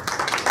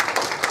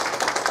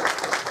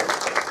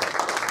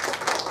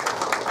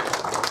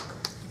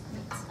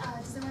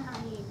 Does anyone have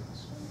any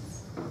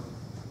questions?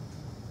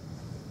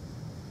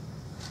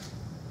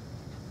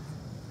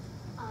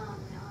 I'll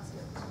ask you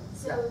a question.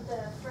 So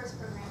the first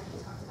program that you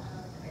talked about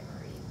that I've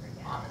already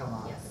forget. Come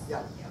on. Yes,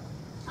 Yeah. thank you.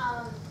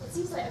 It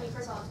seems like,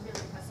 first of all, it's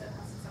really impressive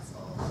how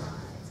successful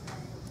it's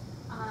been.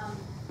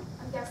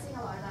 I'm guessing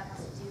a lot of that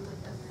has to do with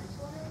the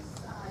mentors,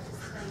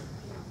 just like,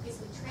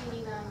 basically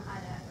training them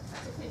how to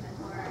effectively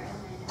mentor, and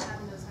then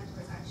having those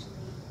mentors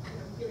actually,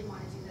 really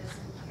want to do this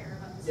and care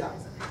about the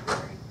students that they're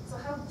mentoring. So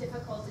how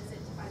difficult is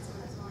it to find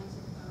someone that's willing to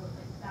devote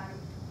like that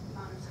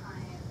amount of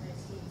time that it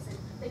takes? And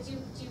like, do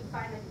you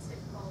find that it's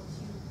difficult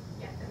to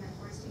get the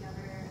mentors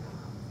together?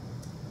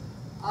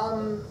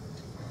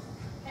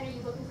 And are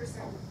you looking for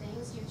certain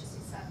things? You just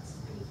accept,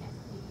 and you can't,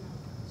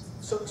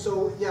 just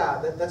So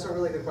yeah, that's a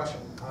really good question.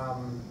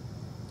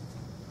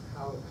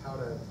 How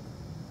to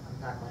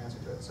unpack my answer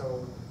to it.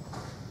 So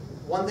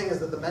one thing is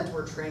that the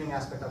mentor training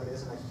aspect of it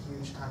isn't a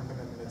huge time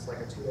commitment. It's like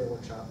a 2-day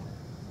workshop.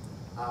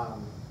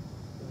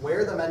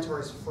 Where the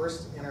mentors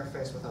first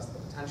interface with us, the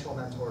potential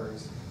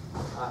mentors,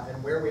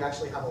 and where we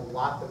actually have a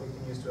lot that we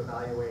can use to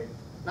evaluate,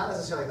 not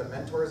necessarily the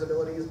mentor's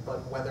abilities,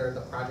 but whether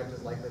the project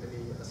is likely to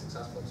be a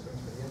successful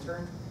experience for the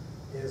intern,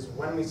 is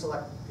when we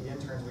select the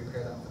interns, we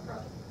pair them with the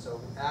project. So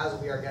as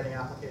we are getting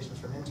applications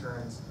from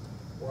interns,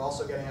 we're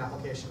also getting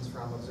applications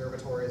from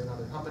observatories and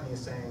other companies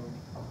saying,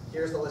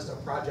 here's the list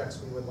of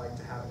projects we would like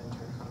to have an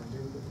intern come and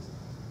do, please.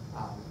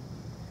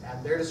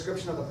 And their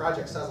description of the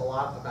project says a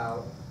lot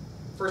about,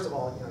 first of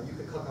all, you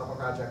could cook up a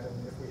project,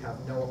 and if we have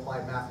no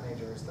applied math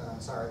majors, then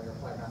I'm sorry, your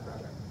applied math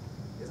project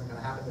isn't going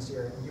to happen this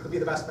year. And you could be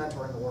the best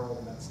mentor in the world,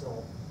 and that's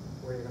still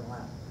where you're going to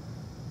land.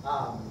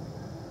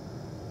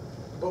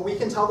 But we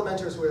can tell the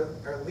mentors who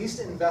are at least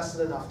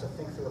invested enough to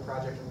think through a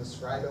project and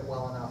describe it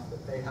well enough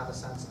that they have a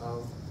sense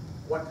of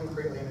what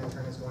concretely an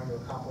intern is going to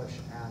accomplish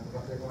and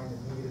what they're going to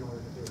need in order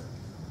to do it.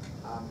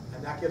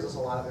 And that gives us a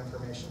lot of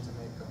information to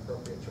make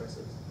appropriate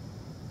choices.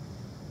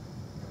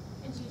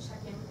 And do you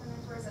check in with the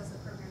mentors as the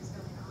program's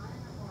going on,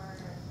 or?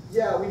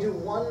 Yeah, we do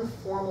one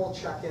formal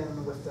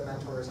check-in with the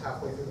mentors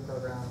halfway through the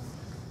program.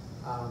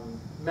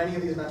 Many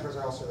of these mentors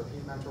are also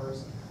repeat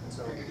mentors, and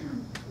so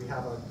we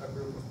have a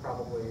group of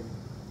probably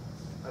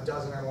a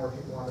dozen or more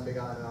people on the Big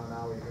Island and on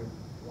Maui who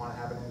want to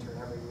have an intern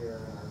every year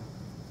and are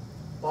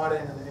bought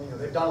in, and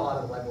they've done a lot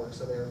of the legwork,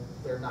 so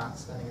they're not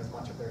spending as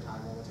much of their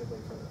time relatively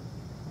for the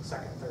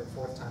second, third,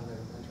 fourth time they're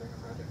mentoring a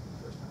project for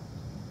the first time.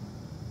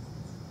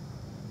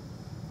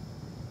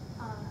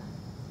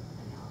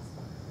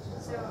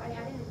 So I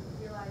didn't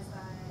realize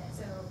that.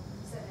 So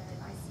you said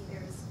at IC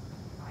there's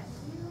 5 of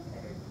you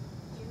that are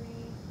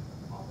doing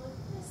all of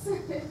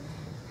this.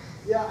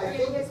 Yeah, Are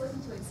you guys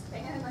looking to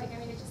expand?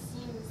 It just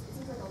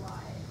seems like a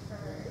lot for.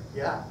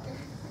 Yeah.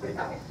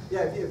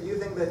 Yeah. If you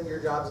think that your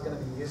job is going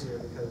to be easier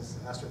because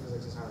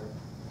astrophysics is hard.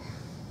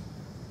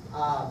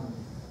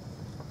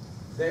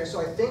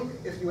 So I think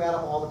if you add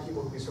up all the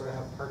people who we sort of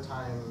have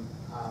part-time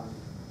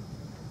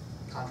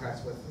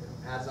contracts with, it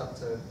adds up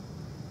to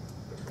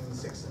between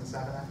 6 and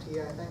 7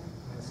 FTE, I think.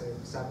 I'm going to say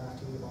 7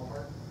 FTE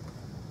ballpark.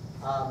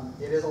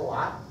 It is a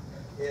lot.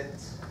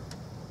 It's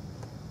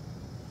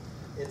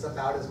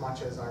about as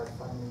much as our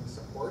funding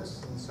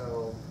supports, and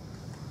so,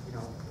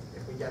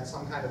 if we get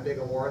some kind of big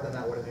award, then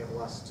that would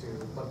enable us to,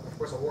 but of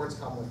course awards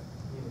come with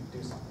needing to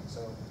do something,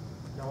 so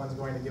no one's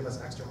going to give us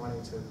extra money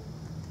to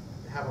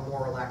have a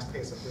more relaxed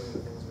pace of doing the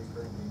things we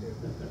currently do.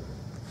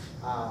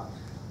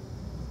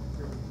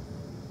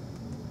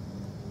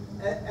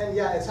 And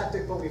yeah, it's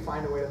hectic, but we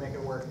find a way to make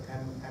it work,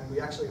 and we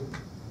actually,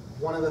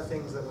 one of the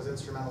things that was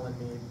instrumental in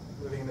me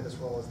moving into this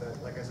role is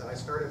that, like I said, I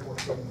started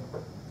working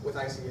with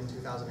IC in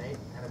 2008,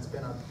 and it's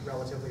been a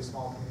relatively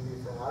small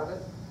community for a lot of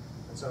it.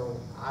 And so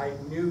I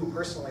knew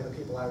personally the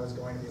people I was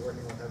going to be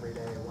working with every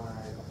day when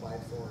I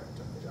applied for and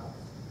took the job.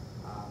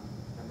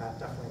 And that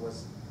definitely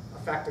was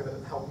a factor that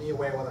helped me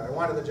weigh whether I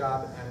wanted the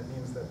job, and it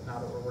means that now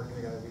that we're working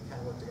together, we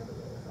can work together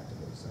really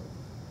effectively. So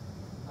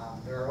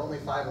There are only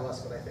 5 of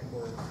us, but I think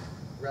we're,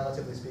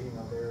 relatively speaking,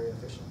 a very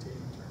efficient team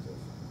in terms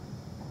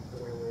of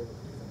the way we're able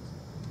to do things.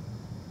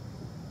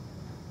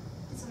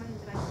 Did someone have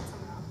a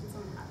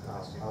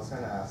question? I was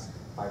going to ask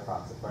by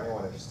proxy, for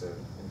anyone interested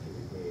in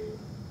PDP,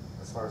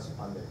 as far as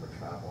funding for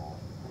travel,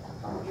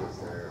 how much is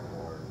there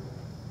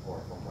or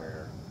from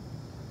where?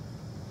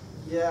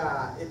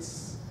 Yeah,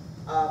 it's,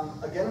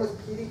 again with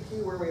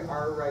PDP where we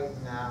are right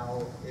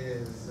now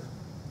is,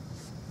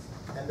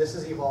 and this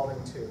is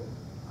evolving too,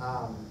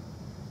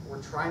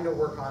 we're trying to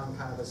work on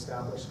kind of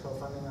established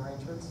co-funding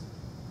arrangements.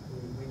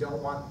 We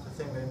don't want the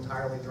thing to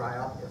entirely dry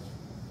up if,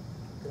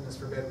 goodness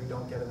forbid, we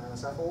don't get an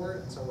NSF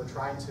award. And so we're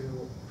trying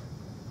to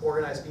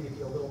organize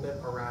PDP a little bit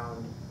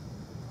around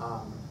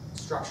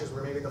structures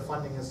where maybe the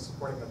funding is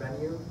supporting a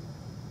venue,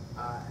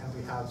 and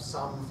we have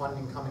some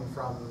funding coming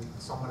from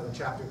someone in the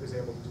chapter who's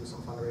able to do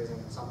some fundraising,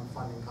 and some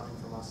funding coming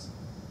from us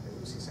at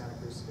UC Santa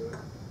Cruz to do it.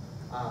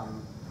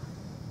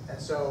 And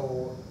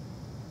so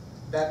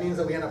that means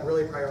that we end up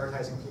really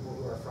prioritizing people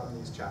who are from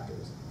these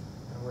chapters.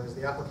 And whereas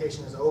the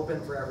application is open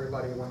for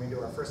everybody when we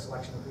do our first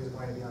selection of who's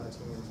going to be on the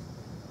team,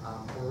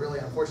 we're really,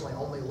 unfortunately,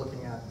 only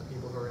looking at the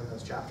people who are in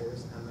those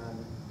chapters. And then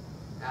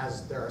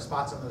as there are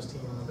spots on those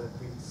teams that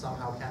we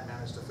somehow can't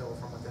manage to fill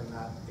from within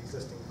that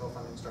existing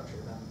co-funding structure,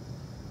 then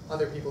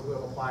other people who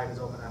have applied as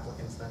open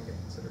applicants then get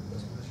considered for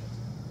those positions.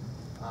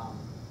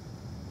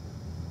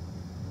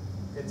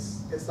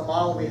 It's the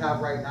model we have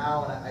right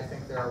now, and I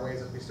think there are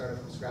ways if we started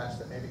from scratch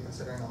that maybe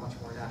considering a much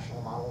more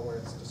national model where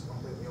it's just a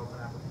completely open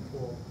applicant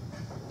pool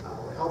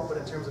would help. But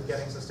in terms of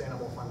getting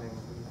sustainable funding,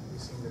 we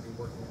seem to be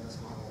working in this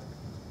model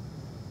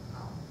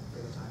for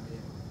the time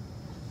being.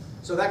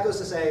 So that goes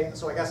to say,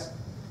 so I guess,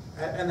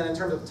 and then in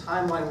terms of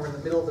timeline, we're in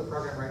the middle of the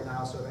program right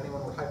now, so if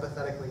anyone were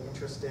hypothetically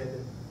interested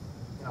in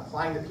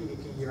applying to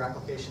PDP, your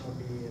application would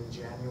be in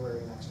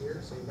January next year,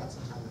 so you've got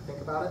some time to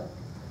think about it.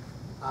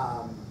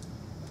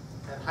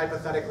 And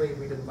hypothetically,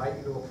 we'd invite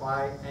you to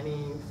apply.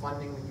 Any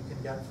funding that you can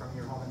get from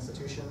your home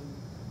institution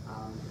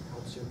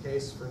helps your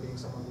case for being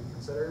someone we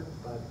consider,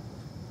 but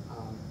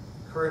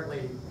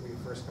currently, we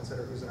first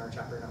consider who's in our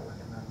chapter network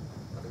and then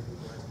other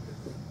people as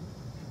needed.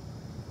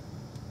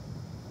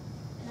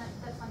 And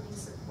that funding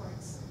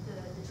supports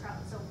the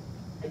travel, so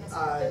I guess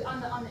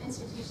on the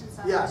institution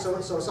side. Yeah,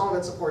 so some of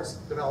it supports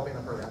developing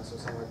the program, so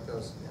some of it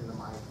goes into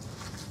my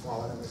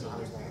wallet and Ms.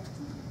 Hunter's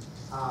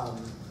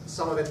wallet.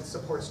 Some of it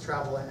supports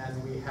travel,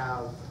 and we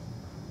have,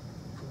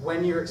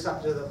 when you're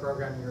accepted to the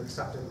program, you're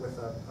accepted with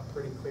a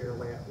pretty clear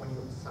layout. When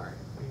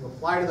you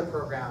apply to the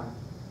program,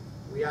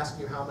 we ask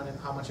you how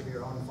much of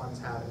your own funds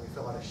have, and you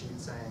fill out a sheet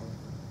saying,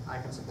 I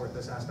can support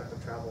this aspect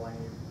of travel, I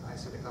need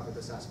IC to cover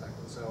this aspect.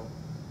 And so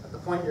at the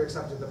point you're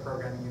accepted to the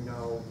program, you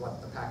know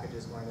what the package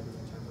is going to be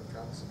in terms of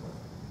travel support.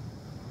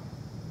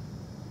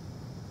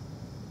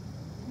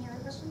 Any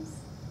other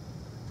questions?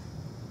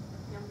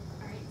 No?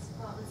 All right,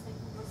 well, let's thank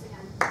you once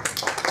again.